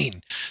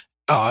 Spain,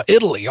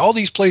 Italy, all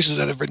these places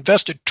that have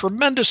invested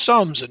tremendous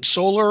sums in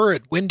solar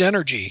and wind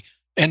energy,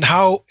 and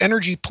how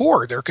energy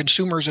poor their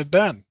consumers have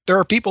been. There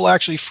are people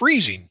actually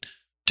freezing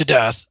to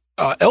death,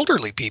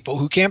 elderly people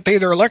who can't pay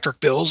their electric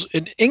bills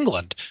in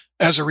England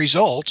as a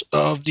result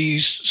of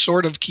these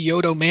sort of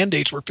Kyoto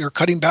mandates where they're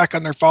cutting back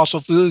on their fossil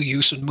fuel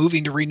use and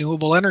moving to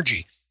renewable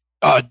energy.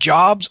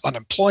 Jobs,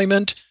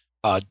 unemployment,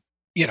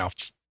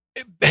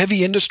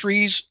 heavy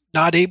industries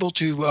not able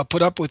to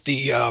put up with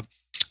the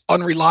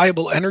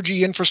unreliable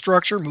energy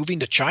infrastructure, moving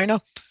to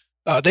China.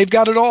 They've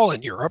got it all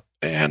in Europe.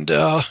 And,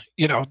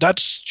 that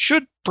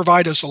should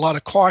provide us a lot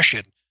of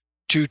caution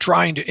to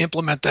trying to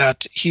implement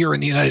that here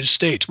in the United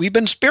States. We've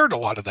been spared a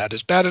lot of that.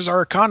 As bad as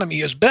our economy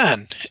has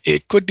been,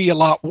 it could be a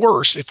lot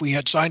worse if we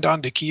had signed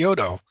on to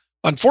Kyoto.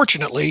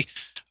 Unfortunately,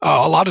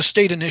 a lot of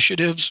state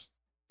initiatives,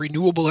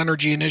 renewable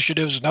energy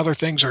initiatives, and other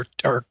things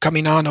are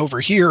coming on over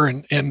here,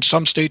 and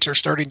some states are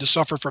starting to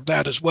suffer from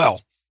that as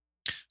well.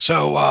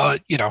 So,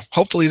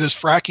 hopefully this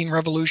fracking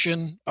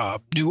revolution,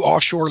 new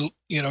offshore,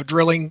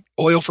 drilling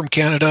oil from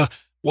Canada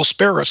will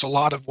spare us a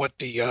lot of what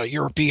the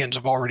Europeans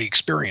have already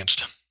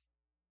experienced.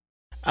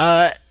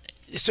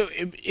 So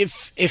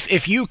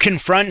if you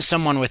confront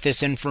someone with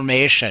this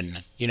information,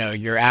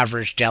 your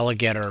average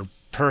delegate or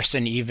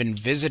person even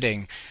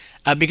visiting,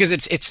 Because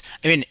it's.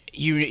 I mean,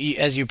 you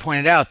as you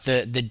pointed out,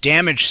 the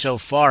damage so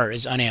far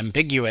is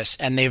unambiguous,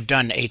 and they've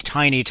done a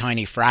tiny,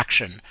 tiny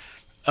fraction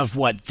of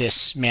what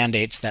this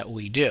mandates that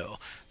we do.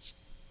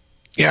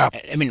 Yeah.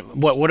 I mean,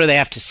 what do they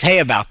have to say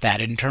about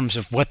that in terms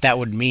of what that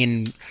would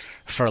mean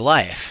for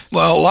life?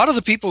 Well, a lot of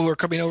the people who are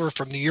coming over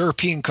from the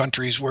European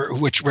countries where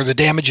the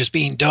damage is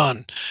being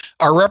done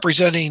are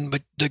representing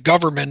the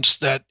governments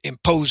that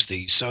impose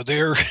these. So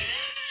they're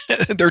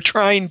they're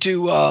trying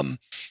to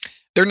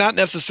they're not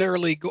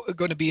necessarily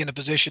going to be in a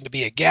position to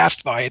be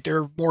aghast by it.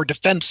 They're more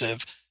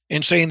defensive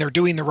in saying they're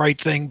doing the right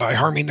thing by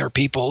harming their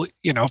people,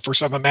 for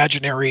some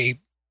imaginary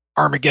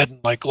Armageddon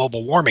like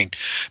global warming.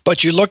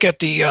 But you look at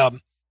the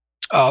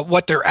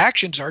what their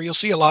actions are, you'll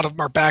see a lot of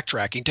them are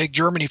backtracking. Take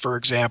Germany, for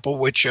example,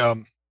 which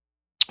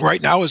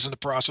right now is in the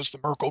process, the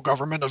Merkel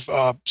government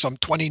of some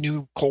 20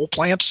 new coal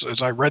plants,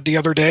 as I read the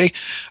other day,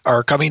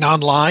 are coming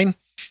online.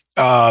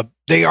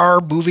 They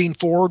are moving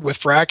forward with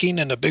fracking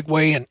in a big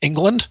way in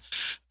England.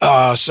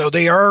 So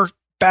they are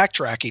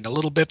backtracking a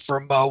little bit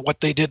from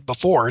what they did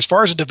before. As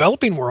far as the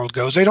developing world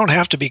goes, they don't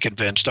have to be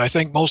convinced. I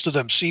think most of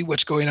them see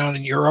what's going on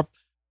in Europe,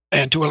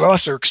 and to a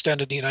lesser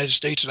extent in the United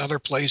States and other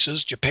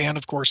places. Japan,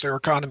 of course, their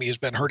economy has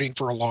been hurting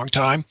for a long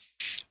time,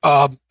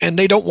 and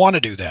they don't want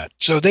to do that.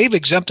 So they've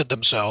exempted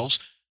themselves.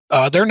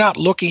 They're not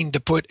looking to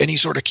put any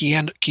sort of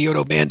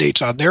Kyoto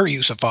mandates on their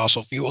use of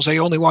fossil fuels. They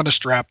only want to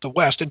strap the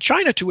West. And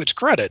China, to its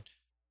credit,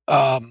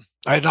 I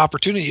had an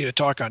opportunity to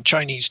talk on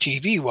Chinese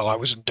TV while I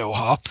was in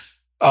Doha.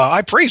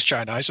 I praised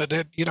China. I said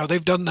that,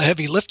 they've done the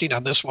heavy lifting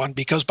on this one,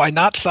 because by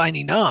not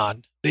signing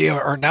on, they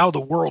are now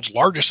the world's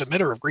largest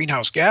emitter of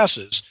greenhouse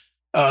gases.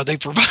 They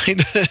provide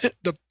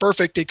the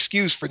perfect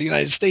excuse for the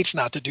United States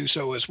not to do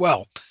so as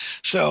well.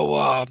 So,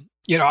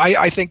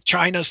 I think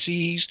China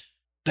sees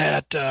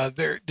that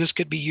this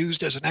could be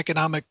used as an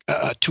economic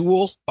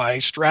tool by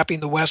strapping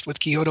the West with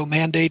Kyoto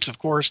mandates. Of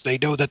course, they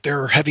know that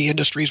their heavy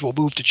industries will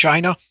move to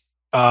China.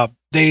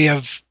 They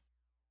have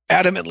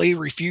adamantly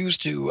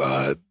refused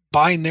to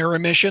bind their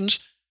emissions,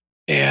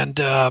 and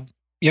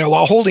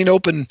while holding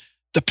open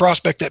the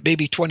prospect that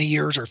maybe 20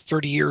 years or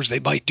 30 years they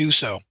might do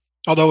so.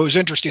 Although it was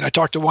interesting, I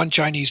talked to one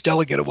Chinese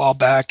delegate a while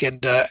back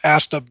and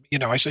asked them,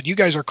 I said, you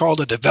guys are called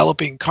a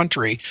developing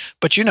country,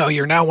 but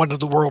you're now one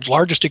of the world's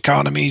largest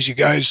economies. You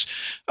guys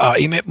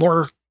emit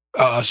more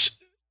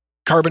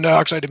carbon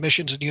dioxide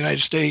emissions in the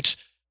United States.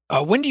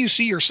 When do you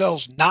see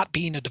yourselves not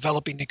being a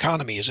developing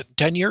economy? Is it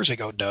 10 years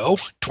ago? No.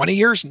 20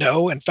 years?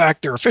 No. In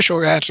fact, their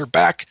official answer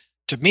back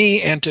to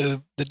me and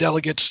to the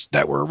delegates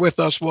that were with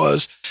us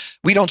was,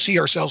 we don't see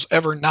ourselves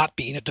ever not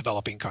being a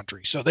developing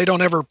country. So they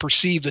don't ever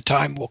perceive the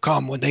time will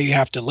come when they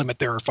have to limit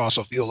their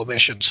fossil fuel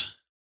emissions.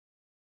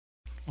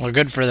 Well,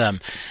 good for them.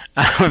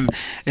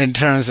 In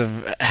terms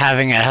of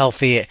having a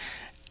healthy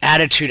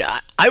attitude,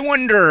 I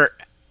wonder,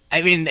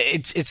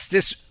 it's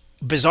this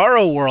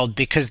bizarro world,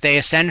 because they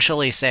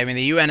essentially say,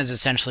 the UN is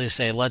essentially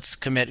say, let's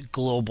commit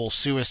global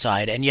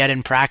suicide. And yet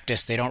in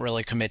practice, they don't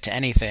really commit to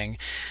anything.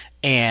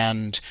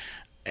 And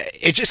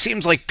it just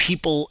seems like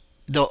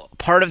the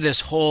part of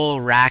this whole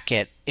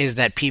racket is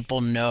that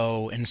people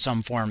know in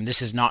some form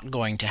this is not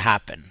going to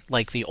happen,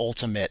 like the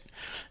ultimate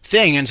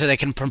thing. And so they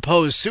can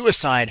propose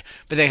suicide,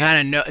 but they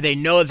kind of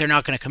know that they're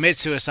not going to commit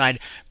suicide,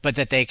 but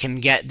that they can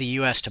get the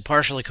U.S. to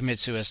partially commit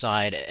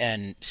suicide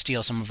and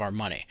steal some of our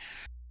money.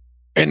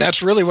 And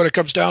that's really what it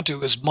comes down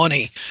to, is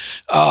money.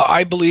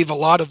 I believe a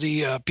lot of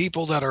the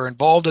people that are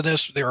involved in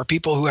this, there are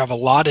people who have a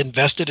lot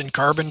invested in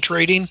carbon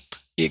trading,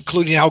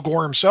 including Al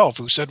Gore himself,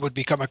 who said would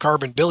become a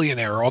carbon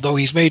billionaire, although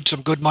he's made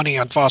some good money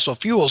on fossil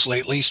fuels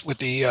lately with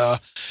the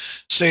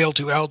sale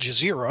to Al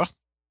Jazeera,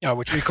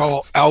 which we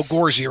call Al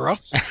Gore Zero.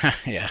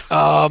 Yeah.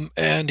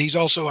 And he's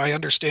also, I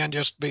understand,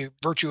 just by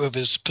virtue of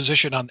his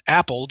position on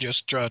Apple,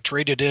 just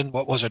traded in,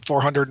 what was it,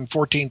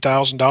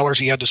 $414,000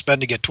 he had to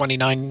spend to get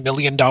 $29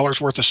 million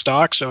worth of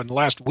stock. So in the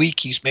last week,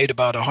 he's made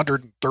about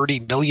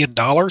 $130 million.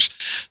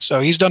 So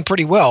he's done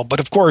pretty well. But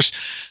of course,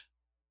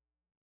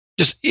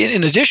 just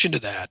in addition to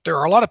that, there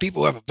are a lot of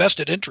people who have a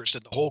vested interest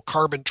in the whole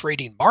carbon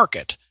trading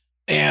market.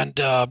 And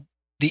the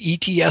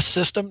ETS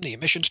system, the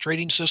emissions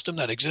trading system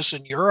that exists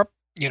in Europe,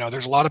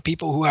 there's a lot of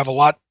people who have a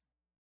lot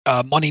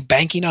money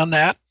banking on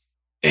that.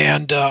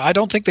 And I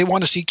don't think they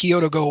want to see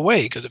Kyoto go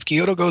away, because if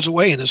Kyoto goes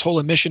away and this whole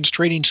emissions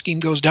trading scheme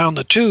goes down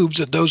the tubes,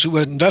 and those who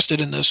had invested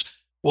in this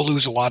will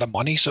lose a lot of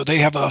money. So they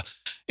have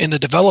in the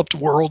developed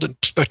world, and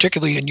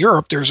particularly in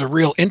Europe, there's a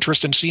real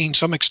interest in seeing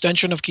some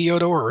extension of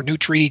Kyoto or a new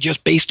treaty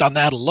just based on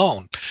that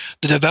alone.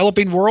 The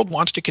developing world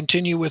wants to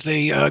continue with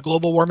a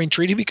global warming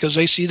treaty because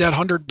they see that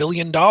 $100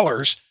 billion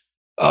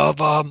of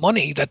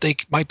money that they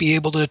might be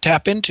able to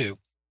tap into.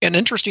 An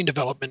interesting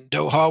development in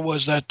Doha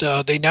was that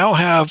they now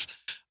have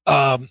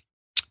they're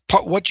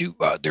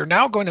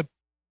now going to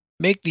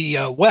make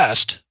the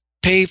West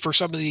pay for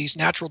some of these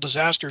natural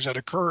disasters that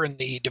occur in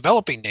the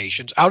developing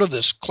nations out of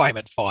this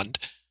climate fund.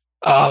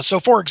 So,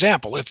 for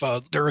example, if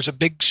there is a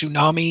big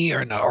tsunami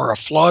or a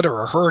flood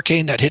or a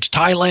hurricane that hits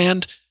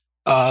Thailand,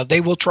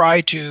 they will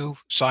try to,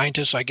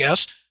 scientists, I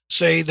guess,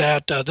 say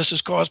that this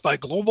is caused by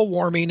global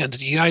warming, and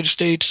the United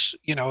States,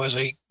 as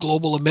a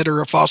global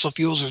emitter of fossil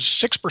fuels, is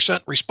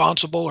 6%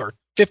 responsible, or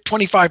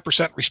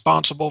 25%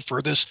 responsible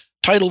for this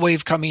tidal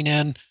wave coming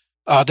in.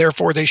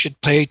 Therefore, they should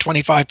pay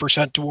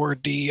 25%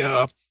 toward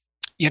the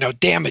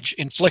damage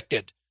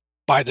inflicted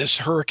by this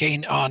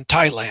hurricane on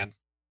Thailand.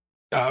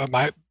 Am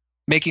I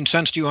making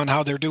sense to you on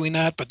how they're doing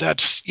that? But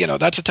that's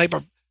a type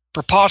of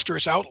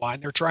preposterous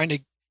outline. They're trying to,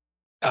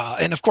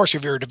 and of course,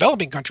 if you're a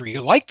developing country,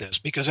 you like this,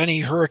 because any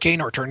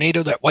hurricane or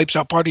tornado that wipes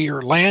out part of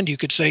your land, you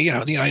could say,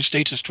 the United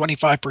States is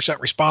 25%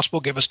 responsible.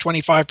 Give us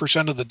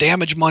 25% of the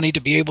damage money to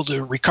be able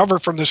to recover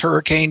from this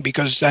hurricane,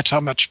 because that's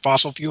how much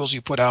fossil fuels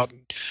you put out,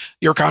 and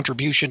your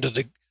contribution to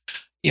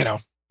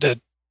the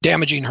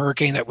damaging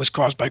hurricane that was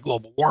caused by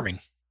global warming.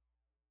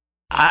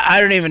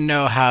 I don't even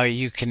know how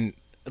you can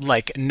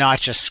not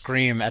just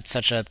scream at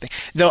such a thing.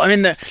 Though, I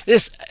mean,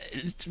 this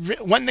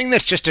one thing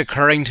that's just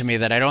occurring to me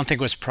that I don't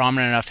think was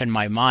prominent enough in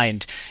my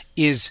mind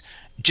is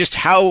just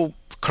how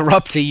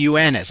corrupt the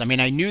UN is. I mean,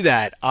 I knew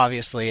that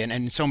obviously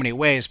in so many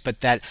ways,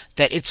 but that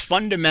its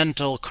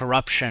fundamental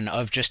corruption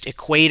of just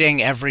equating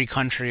every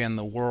country in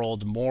the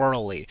world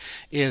morally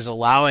is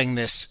allowing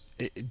this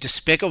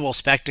despicable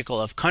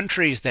spectacle of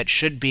countries that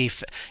should be,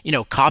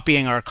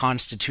 copying our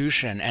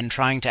constitution and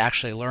trying to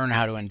actually learn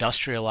how to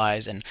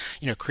industrialize and,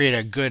 create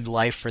a good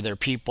life for their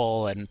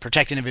people and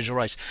protect individual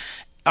rights,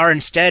 are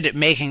instead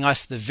making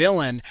us the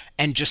villain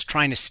and just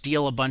trying to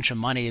steal a bunch of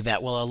money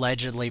that will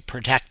allegedly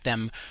protect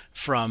them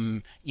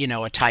from,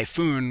 a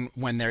typhoon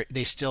when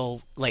they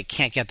still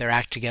can't get their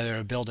act together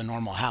to build a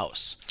normal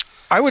house.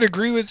 I would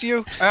agree with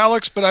you,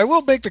 Alex, but I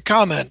will make the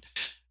comment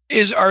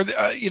and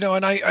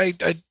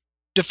I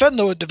defend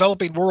the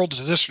developing world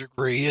to this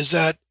degree, is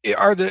that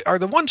are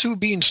the ones who are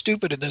being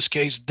stupid in this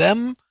case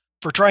them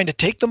for trying to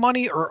take the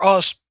money, or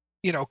us,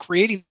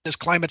 creating this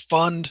climate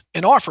fund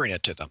and offering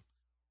it to them?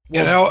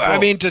 I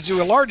mean,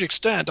 to a large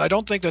extent, I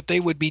don't think that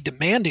they would be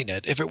demanding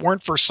it if it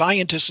weren't for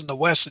scientists in the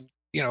West and,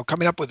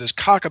 coming up with this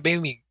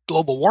cockamamie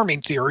global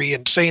warming theory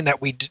and saying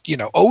that we,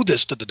 owe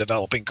this to the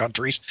developing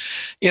countries.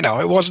 It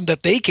wasn't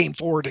that they came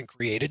forward and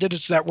created it.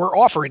 It's that we're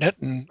offering it.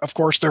 And of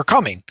course, they're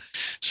coming.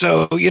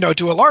 So,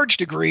 to a large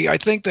degree, I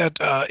think that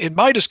in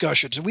my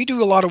discussions, and we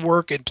do a lot of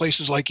work in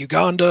places like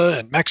Uganda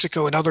and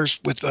Mexico and others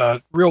with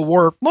real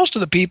work, most of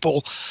the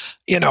people,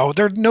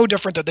 they're no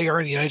different than they are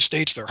in the United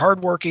States. They're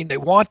hardworking. They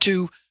want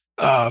to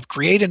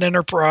create an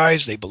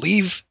enterprise. They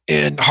believe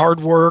in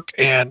hard work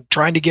and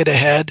trying to get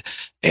ahead.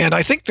 And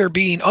I think they're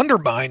being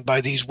undermined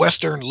by these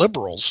Western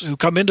liberals who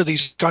come into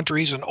these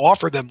countries and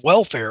offer them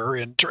welfare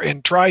and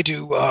try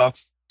to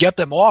get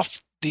them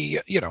off the,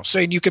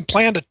 saying you can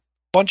plant a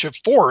bunch of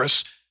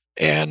forests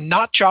and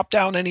not chop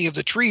down any of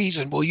the trees,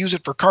 and we'll use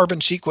it for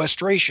carbon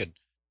sequestration.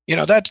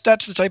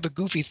 That's the type of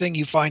goofy thing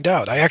you find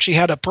out. I actually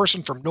had a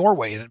person from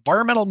Norway, an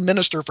environmental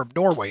minister from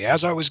Norway,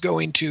 as I was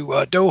going to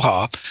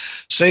Doha,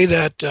 say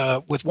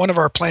that with one of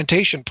our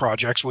plantation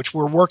projects, which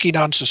we're working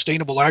on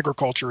sustainable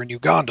agriculture in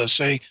Uganda,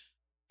 say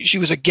she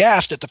was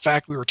aghast at the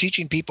fact we were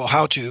teaching people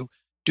how to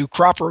do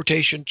crop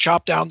rotation,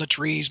 chop down the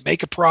trees,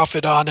 make a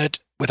profit on it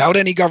without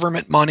any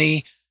government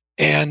money,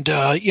 and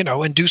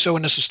and do so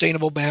in a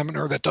sustainable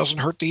manner that doesn't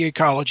hurt the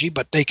ecology,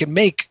 but they can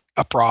make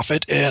a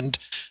profit and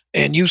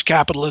use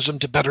capitalism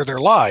to better their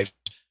lives.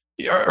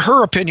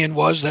 Her opinion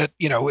was that,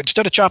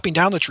 instead of chopping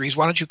down the trees,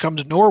 why don't you come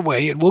to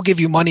Norway and we'll give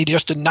you money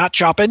just to not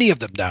chop any of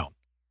them down?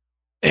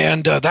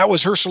 And that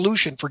was her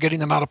solution for getting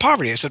them out of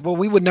poverty. I said, well,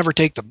 we would never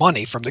take the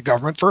money from the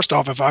government. First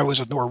off, if I was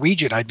a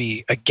Norwegian, I'd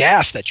be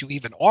aghast that you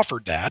even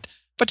offered that.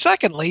 But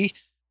secondly,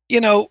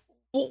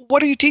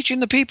 what are you teaching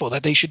the people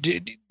that they should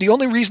do? The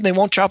only reason they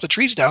won't chop the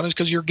trees down is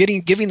because you're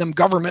giving them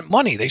government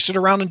money. They sit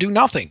around and do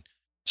nothing.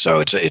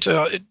 So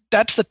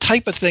that's the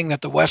type of thing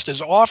that the West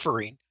is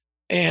offering.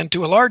 And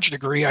to a large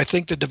degree, I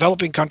think the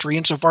developing country,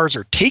 insofar as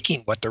they're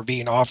taking what they're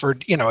being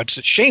offered,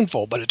 it's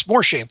shameful, but it's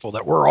more shameful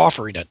that we're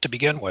offering it to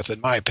begin with,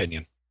 in my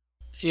opinion.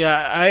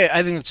 Yeah,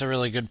 I think that's a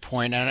really good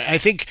point. And I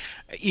think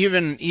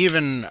even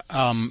in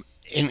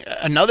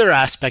another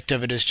aspect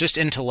of it is just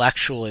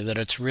intellectually that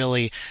it's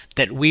really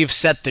that we've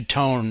set the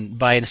tone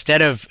by,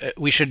 instead of,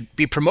 we should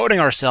be promoting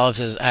ourselves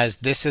as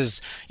this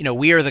is,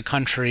 we are the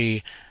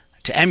country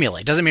to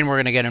emulate. Doesn't mean we're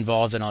going to get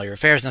involved in all your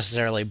affairs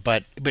necessarily,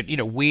 but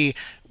we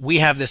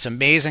have this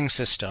amazing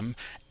system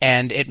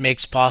and it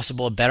makes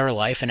possible a better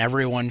life, and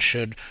everyone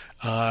should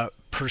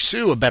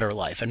pursue a better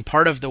life. And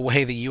part of the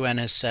way the UN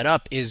is set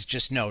up is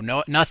just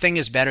nothing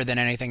is better than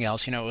anything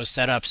else. It was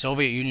set up,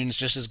 Soviet Union is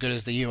just as good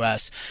as the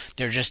US.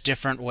 They're just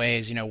different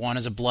ways. One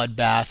is a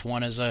bloodbath,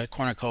 one is a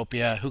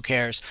cornucopia. Who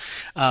cares?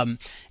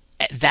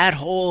 The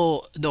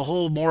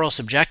whole moral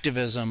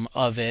subjectivism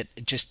of it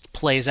just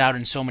plays out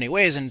in so many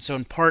ways. And so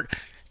in part,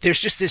 there's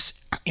just this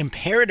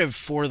imperative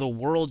for the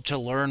world to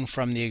learn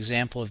from the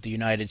example of the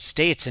United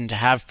States and to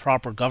have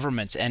proper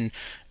governments. And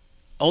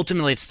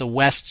ultimately it's the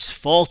West's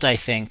fault, I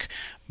think,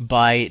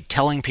 by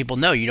telling people,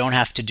 no, you don't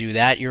have to do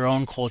that. Your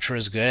own culture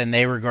is good, and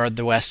they regard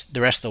the rest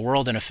of the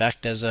world, in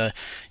effect, as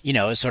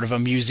as sort of a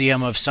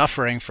museum of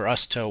suffering for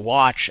us to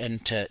watch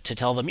and to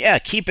tell them, yeah,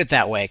 keep it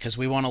that way, because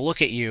we want to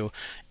look at you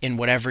in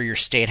whatever your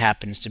state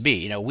happens to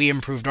be. We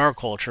improved our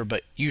culture,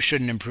 but you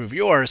shouldn't improve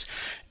yours.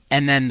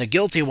 And then the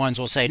guilty ones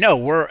will say,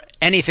 no,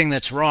 anything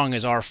that's wrong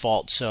is our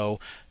fault, so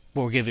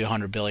we'll give you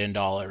 $100 billion.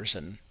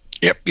 And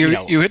yep,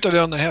 you hit that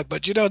on the head.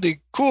 But the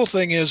cool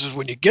thing is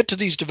when you get to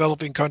these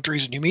developing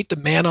countries and you meet the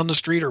man on the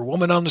street or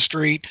woman on the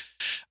street,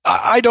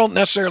 I don't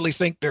necessarily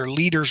think their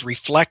leaders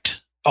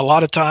reflect a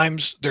lot of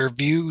times their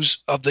views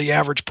of the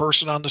average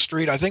person on the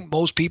street. I think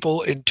most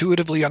people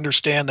intuitively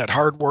understand that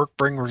hard work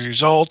brings a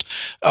result,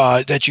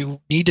 that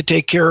you need to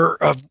take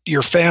care of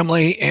your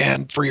family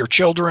and for your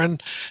children.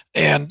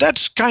 And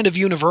that's kind of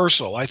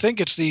universal. I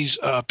think it's these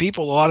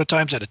people a lot of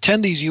times that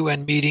attend these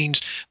UN meetings.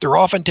 They're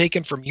often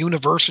taken from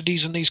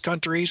universities in these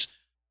countries.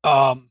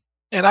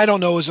 And I don't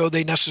know as though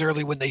they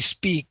necessarily, when they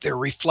speak, they're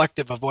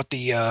reflective of what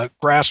the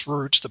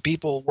grassroots, the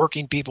people,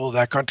 working people of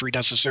that country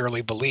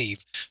necessarily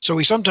believe. So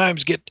we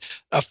sometimes get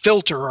a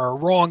filter or a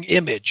wrong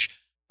image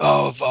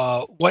of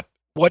what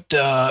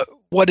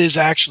is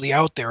actually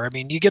out there. I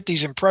mean, you get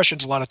these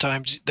impressions a lot of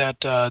times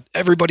that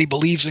everybody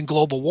believes in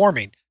global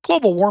warming.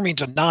 Global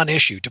warming's a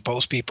non-issue to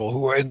most people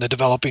who are in the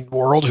developing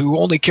world, who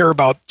only care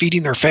about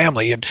feeding their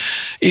family. And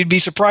you'd be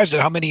surprised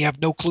at how many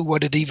have no clue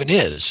what it even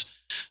is.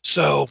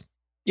 So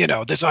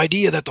this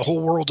idea that the whole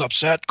world's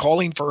upset,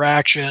 calling for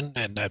action,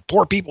 and that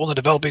poor people in the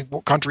developing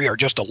country are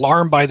just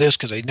alarmed by this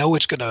because they know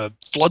it's going to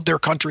flood their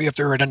country if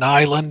they're in an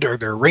island, or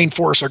their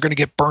rainforests are going to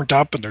get burnt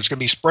up, and there's going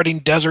to be spreading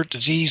desert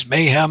disease,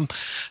 mayhem.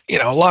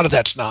 A lot of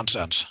that's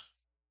nonsense.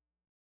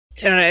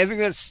 And I think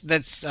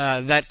that's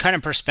that kind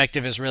of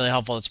perspective is really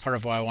helpful. It's part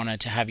of why I wanted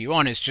to have you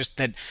on. It's just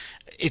that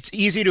it's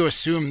easy to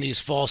assume these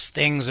false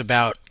things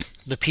about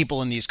the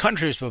people in these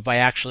countries, but by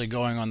actually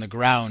going on the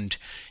ground,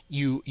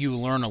 you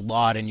learn a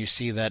lot, and you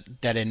see that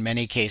in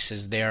many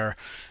cases their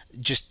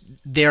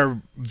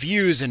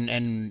views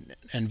and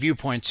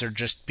viewpoints are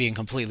just being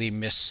completely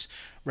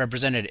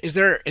misrepresented. Is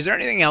there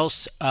anything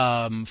else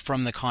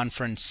from the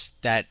conference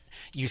that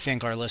you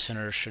think our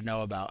listeners should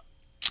know about?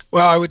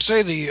 Well, I would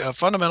say the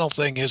fundamental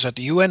thing is that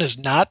the UN is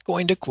not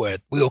going to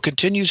quit. We will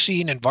continue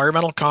seeing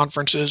environmental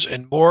conferences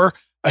and more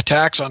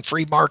attacks on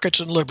free markets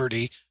and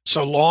liberty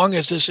so long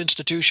as this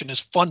institution is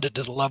funded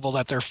to the level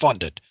that they're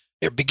funded.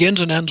 It begins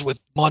and ends with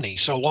money.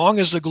 So long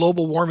as the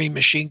global warming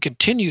machine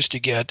continues to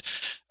get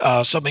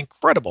some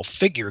incredible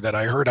figure that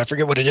I heard, I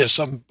forget what it is,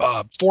 some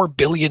 $4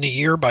 billion a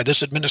year by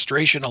this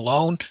administration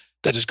alone,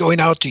 that is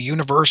going out to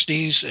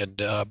universities and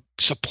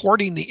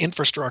supporting the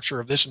infrastructure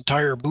of this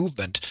entire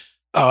movement.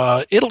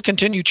 It'll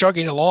continue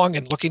chugging along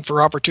and looking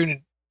for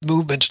opportunity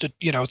movements to,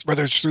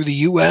 whether it's through the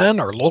UN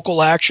or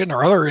local action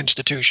or other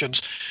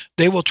institutions,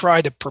 they will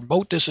try to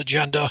promote this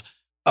agenda.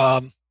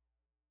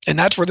 And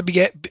that's where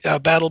the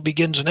battle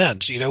begins and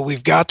ends.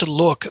 We've got to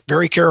look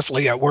very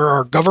carefully at where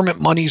our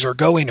government monies are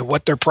going and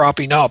what they're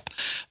propping up.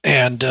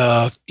 And,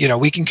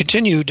 we can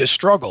continue to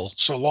struggle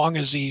so long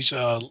as these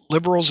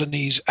liberals in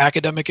these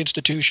academic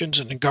institutions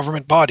and in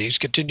government bodies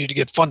continue to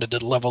get funded to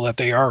the level that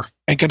they are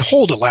and can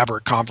hold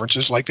elaborate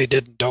conferences like they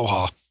did in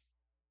Doha.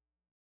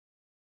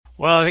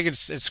 Well, I think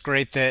it's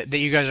great that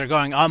you guys are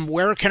going.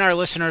 Where can our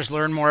listeners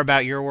learn more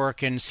about your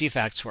work and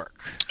CFACT's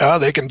work?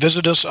 They can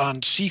visit us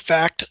on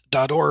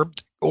cfact.org.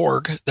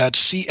 That's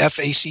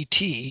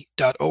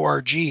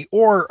CFACT.org,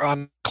 or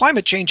on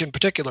climate change in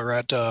particular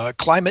at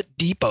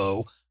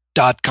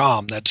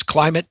climatedepot.com. That's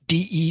climate,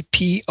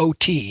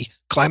 DEPOT,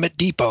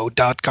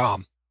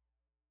 climatedepot.com.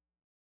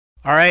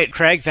 All right,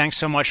 Craig, thanks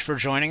so much for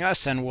joining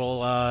us, and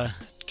we'll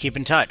keep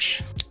in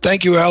touch.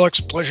 Thank you, Alex.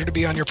 Pleasure to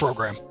be on your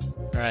program.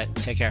 All right,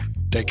 take care.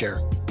 Take care.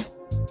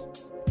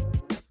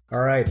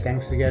 All right,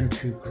 thanks again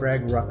to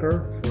Craig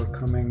Rucker for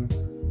coming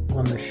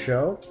on the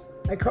show.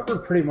 I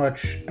covered pretty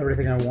much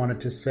everything I wanted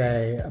to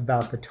say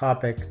about the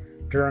topic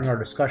during our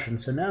discussion.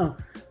 So now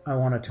I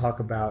want to talk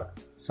about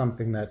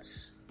something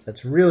that's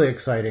really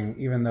exciting,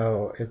 even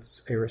though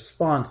it's a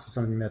response to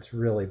something that's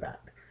really bad.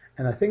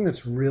 And the thing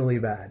that's really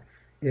bad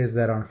is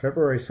that on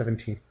February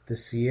 17th, the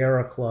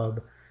Sierra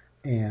Club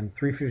and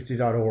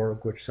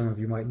 350.org, which some of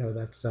you might know,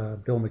 that's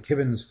Bill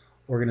McKibben's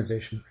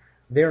organization,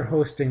 they're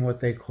hosting what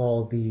they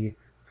call the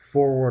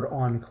Forward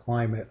on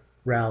Climate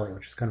rally,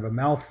 which is kind of a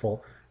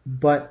mouthful,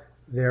 but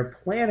they're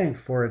planning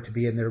for it to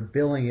be, and they're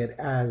billing it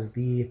as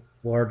the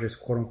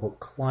largest quote-unquote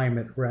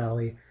climate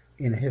rally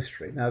in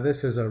history. Now,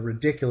 this is a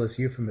ridiculous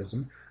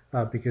euphemism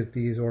because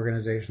these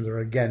organizations are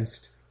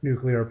against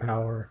nuclear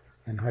power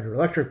and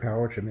hydroelectric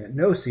power, which emit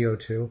no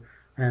CO2,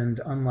 and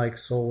unlike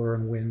solar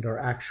and wind, are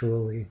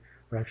actually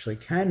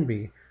can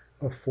be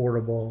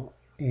affordable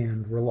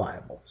and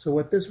reliable. So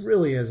what this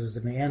really is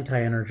an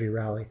anti-energy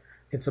rally.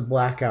 It's a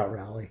blackout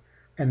rally,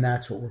 and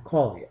that's what we're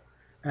calling it.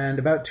 And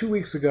about 2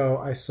 weeks ago,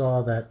 I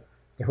saw that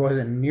there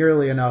wasn't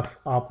nearly enough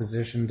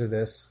opposition to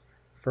this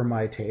for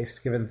my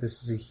taste, given that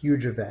this is a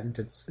huge event.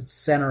 It's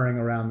centering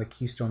around the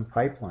Keystone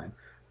Pipeline.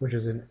 which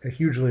is a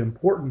hugely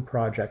important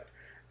project,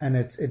 and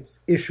it's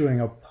issuing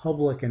a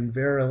public and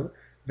very,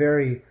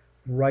 very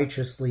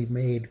righteously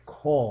made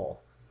call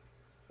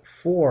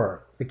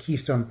for the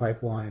Keystone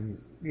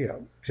Pipeline,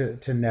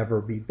 to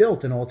never be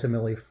built, and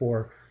ultimately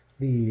for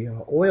the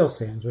oil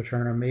sands, which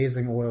are an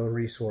amazing oil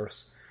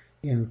resource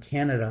in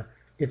Canada.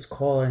 It's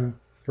calling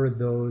for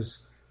those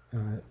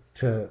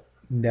to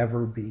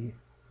never be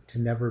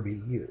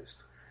used.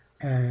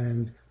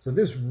 And so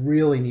this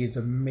really needs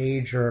a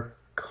major,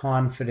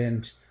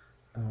 confident,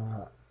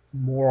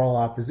 moral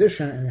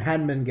opposition, and it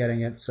hadn't been getting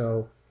it.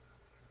 So,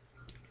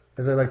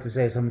 as I like to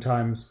say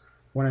sometimes,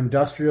 when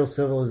industrial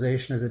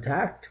civilization is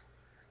attacked,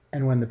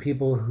 and when the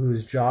people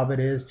whose job it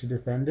is to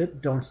defend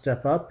it don't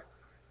step up,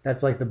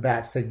 that's like the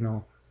bat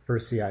signal for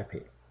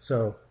CIP.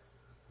 So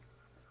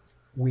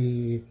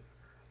we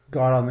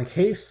got on the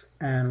case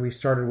and we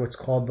started what's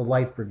called the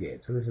Light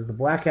Brigade. So this is the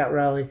Blackout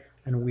Rally,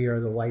 and we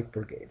are the Light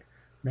Brigade.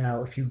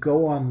 Now, if you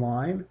go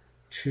online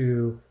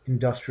to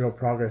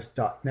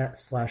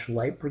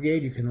industrialprogress.net/Light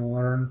Brigade, you can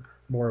learn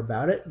more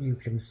about it. You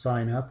can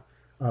sign up,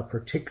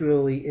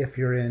 particularly if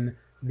you're in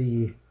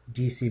the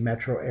DC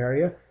metro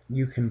area.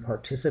 You can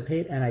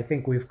participate, and I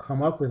think we've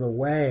come up with a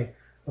way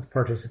of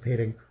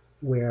participating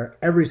where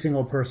every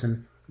single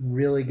person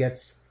really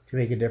gets to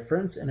make a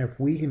difference. And if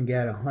we can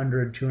get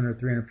 100, 200,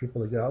 300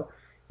 people to go,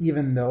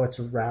 even though it's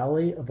a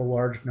rally of a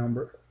large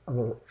number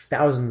of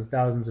thousands and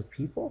thousands of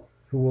people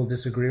who will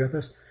disagree with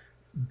us,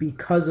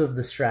 because of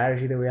the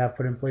strategy that we have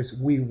put in place,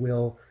 we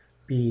will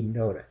be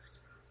noticed.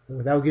 So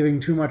without giving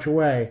too much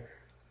away,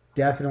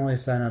 definitely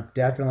sign up,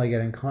 definitely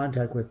get in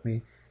contact with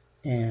me,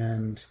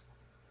 and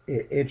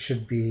it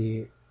should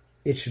be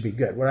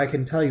good. What I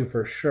can tell you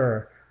for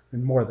sure,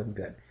 and more than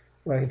good,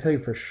 what I can tell you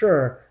for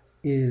sure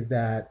is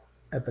that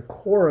at the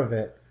core of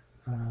it,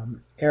 Dr.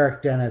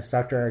 Eric Dennis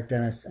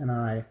and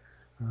I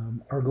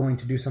are going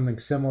to do something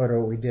similar to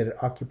what we did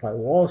at Occupy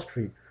Wall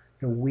Street.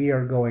 We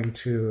are going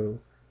to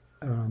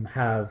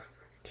have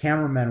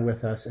cameramen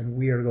with us, and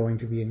we are going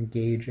to be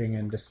engaging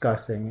and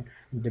discussing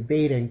and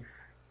debating,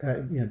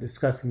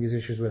 discussing these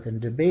issues with and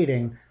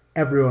debating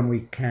everyone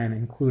we can,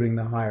 including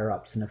the higher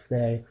ups. And if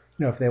they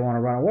want to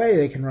run away,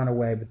 they can run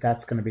away, but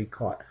that's going to be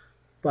caught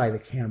by the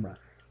camera.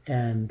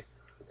 And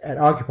at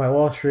Occupy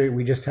Wall Street,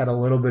 we just had a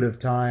little bit of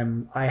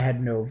time. I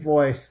had no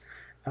voice.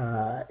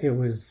 And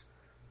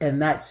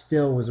that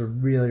still was a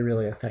really,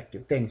 really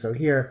effective thing. So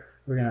here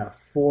we're going to have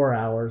 4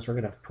 hours. We're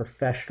going to have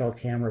professional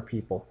camera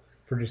people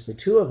for just the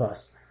two of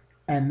us.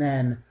 And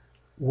then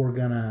we're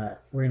gonna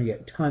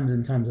get tons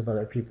and tons of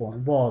other people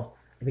involved,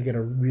 I think, in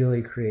a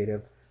really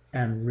creative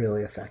and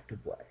really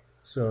effective way.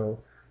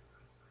 So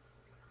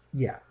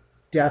yeah,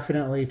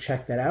 definitely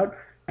check that out.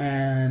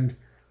 And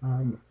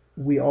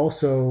we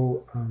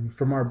also,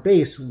 from our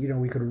base,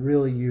 we could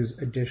really use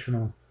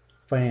additional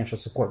financial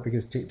support,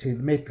 because to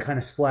make the kind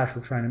of splash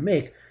we're trying to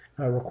make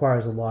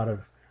requires a lot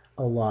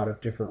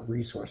of different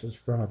resources,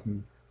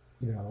 from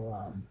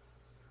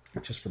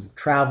just from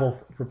travel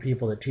for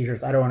people to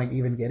t-shirts. I don't want to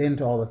even get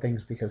into all the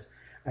things, because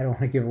I don't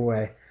want to give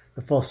away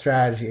the full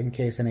strategy in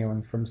case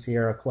anyone from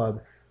Sierra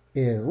Club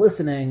is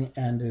listening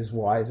and is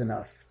wise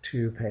enough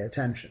to pay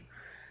attention.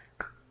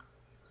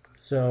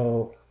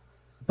 So,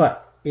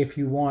 but if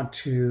you want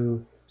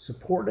to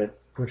support it,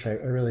 which I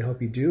really hope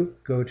you do,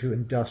 go to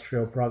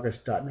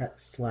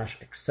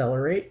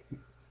industrialprogress.net/accelerate,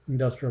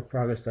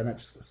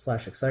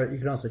 industrialprogress.net/accelerate. You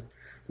can also, at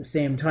the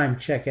same time,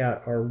 check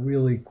out our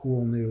really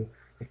cool new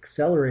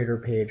accelerator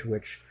page,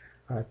 which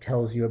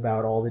tells you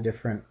about all the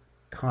different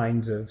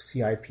kinds of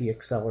CIP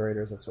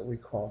accelerators. That's what we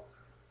call,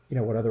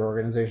 what other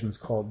organizations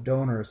call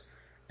donors.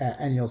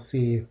 And you'll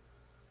see,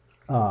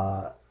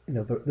 the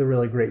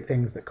really great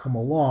things that come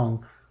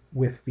along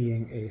with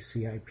being a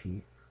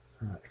CIP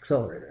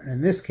accelerator. And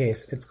in this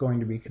case, it's going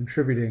to be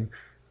contributing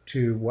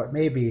to what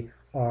may be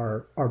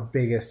our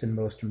biggest and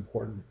most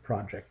important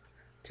project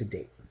to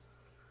date.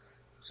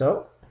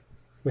 So,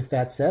 with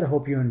that said, I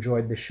hope you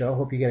enjoyed the show.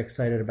 Hope you get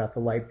excited about the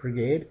Light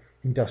Brigade,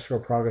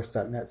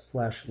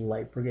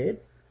 industrialprogress.net/Light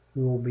Brigade.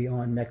 We will be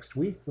on next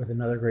week with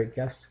another great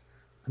guest,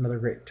 another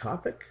great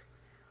topic.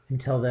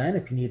 Until then,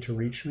 if you need to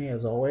reach me,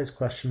 as always,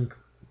 questions,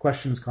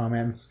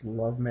 comments,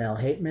 love mail,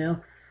 hate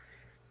mail,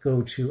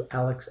 go to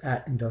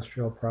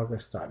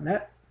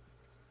alex@industrialprogress.net.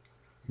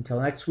 Until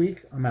next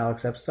week, I'm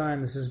Alex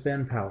Epstein. This has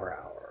been Power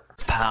Hour.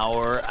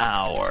 Power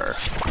Hour.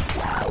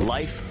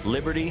 Life,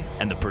 liberty,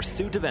 and the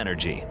pursuit of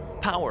energy.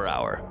 Power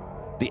Hour.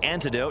 The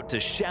antidote to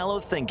shallow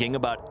thinking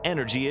about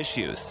energy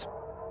issues.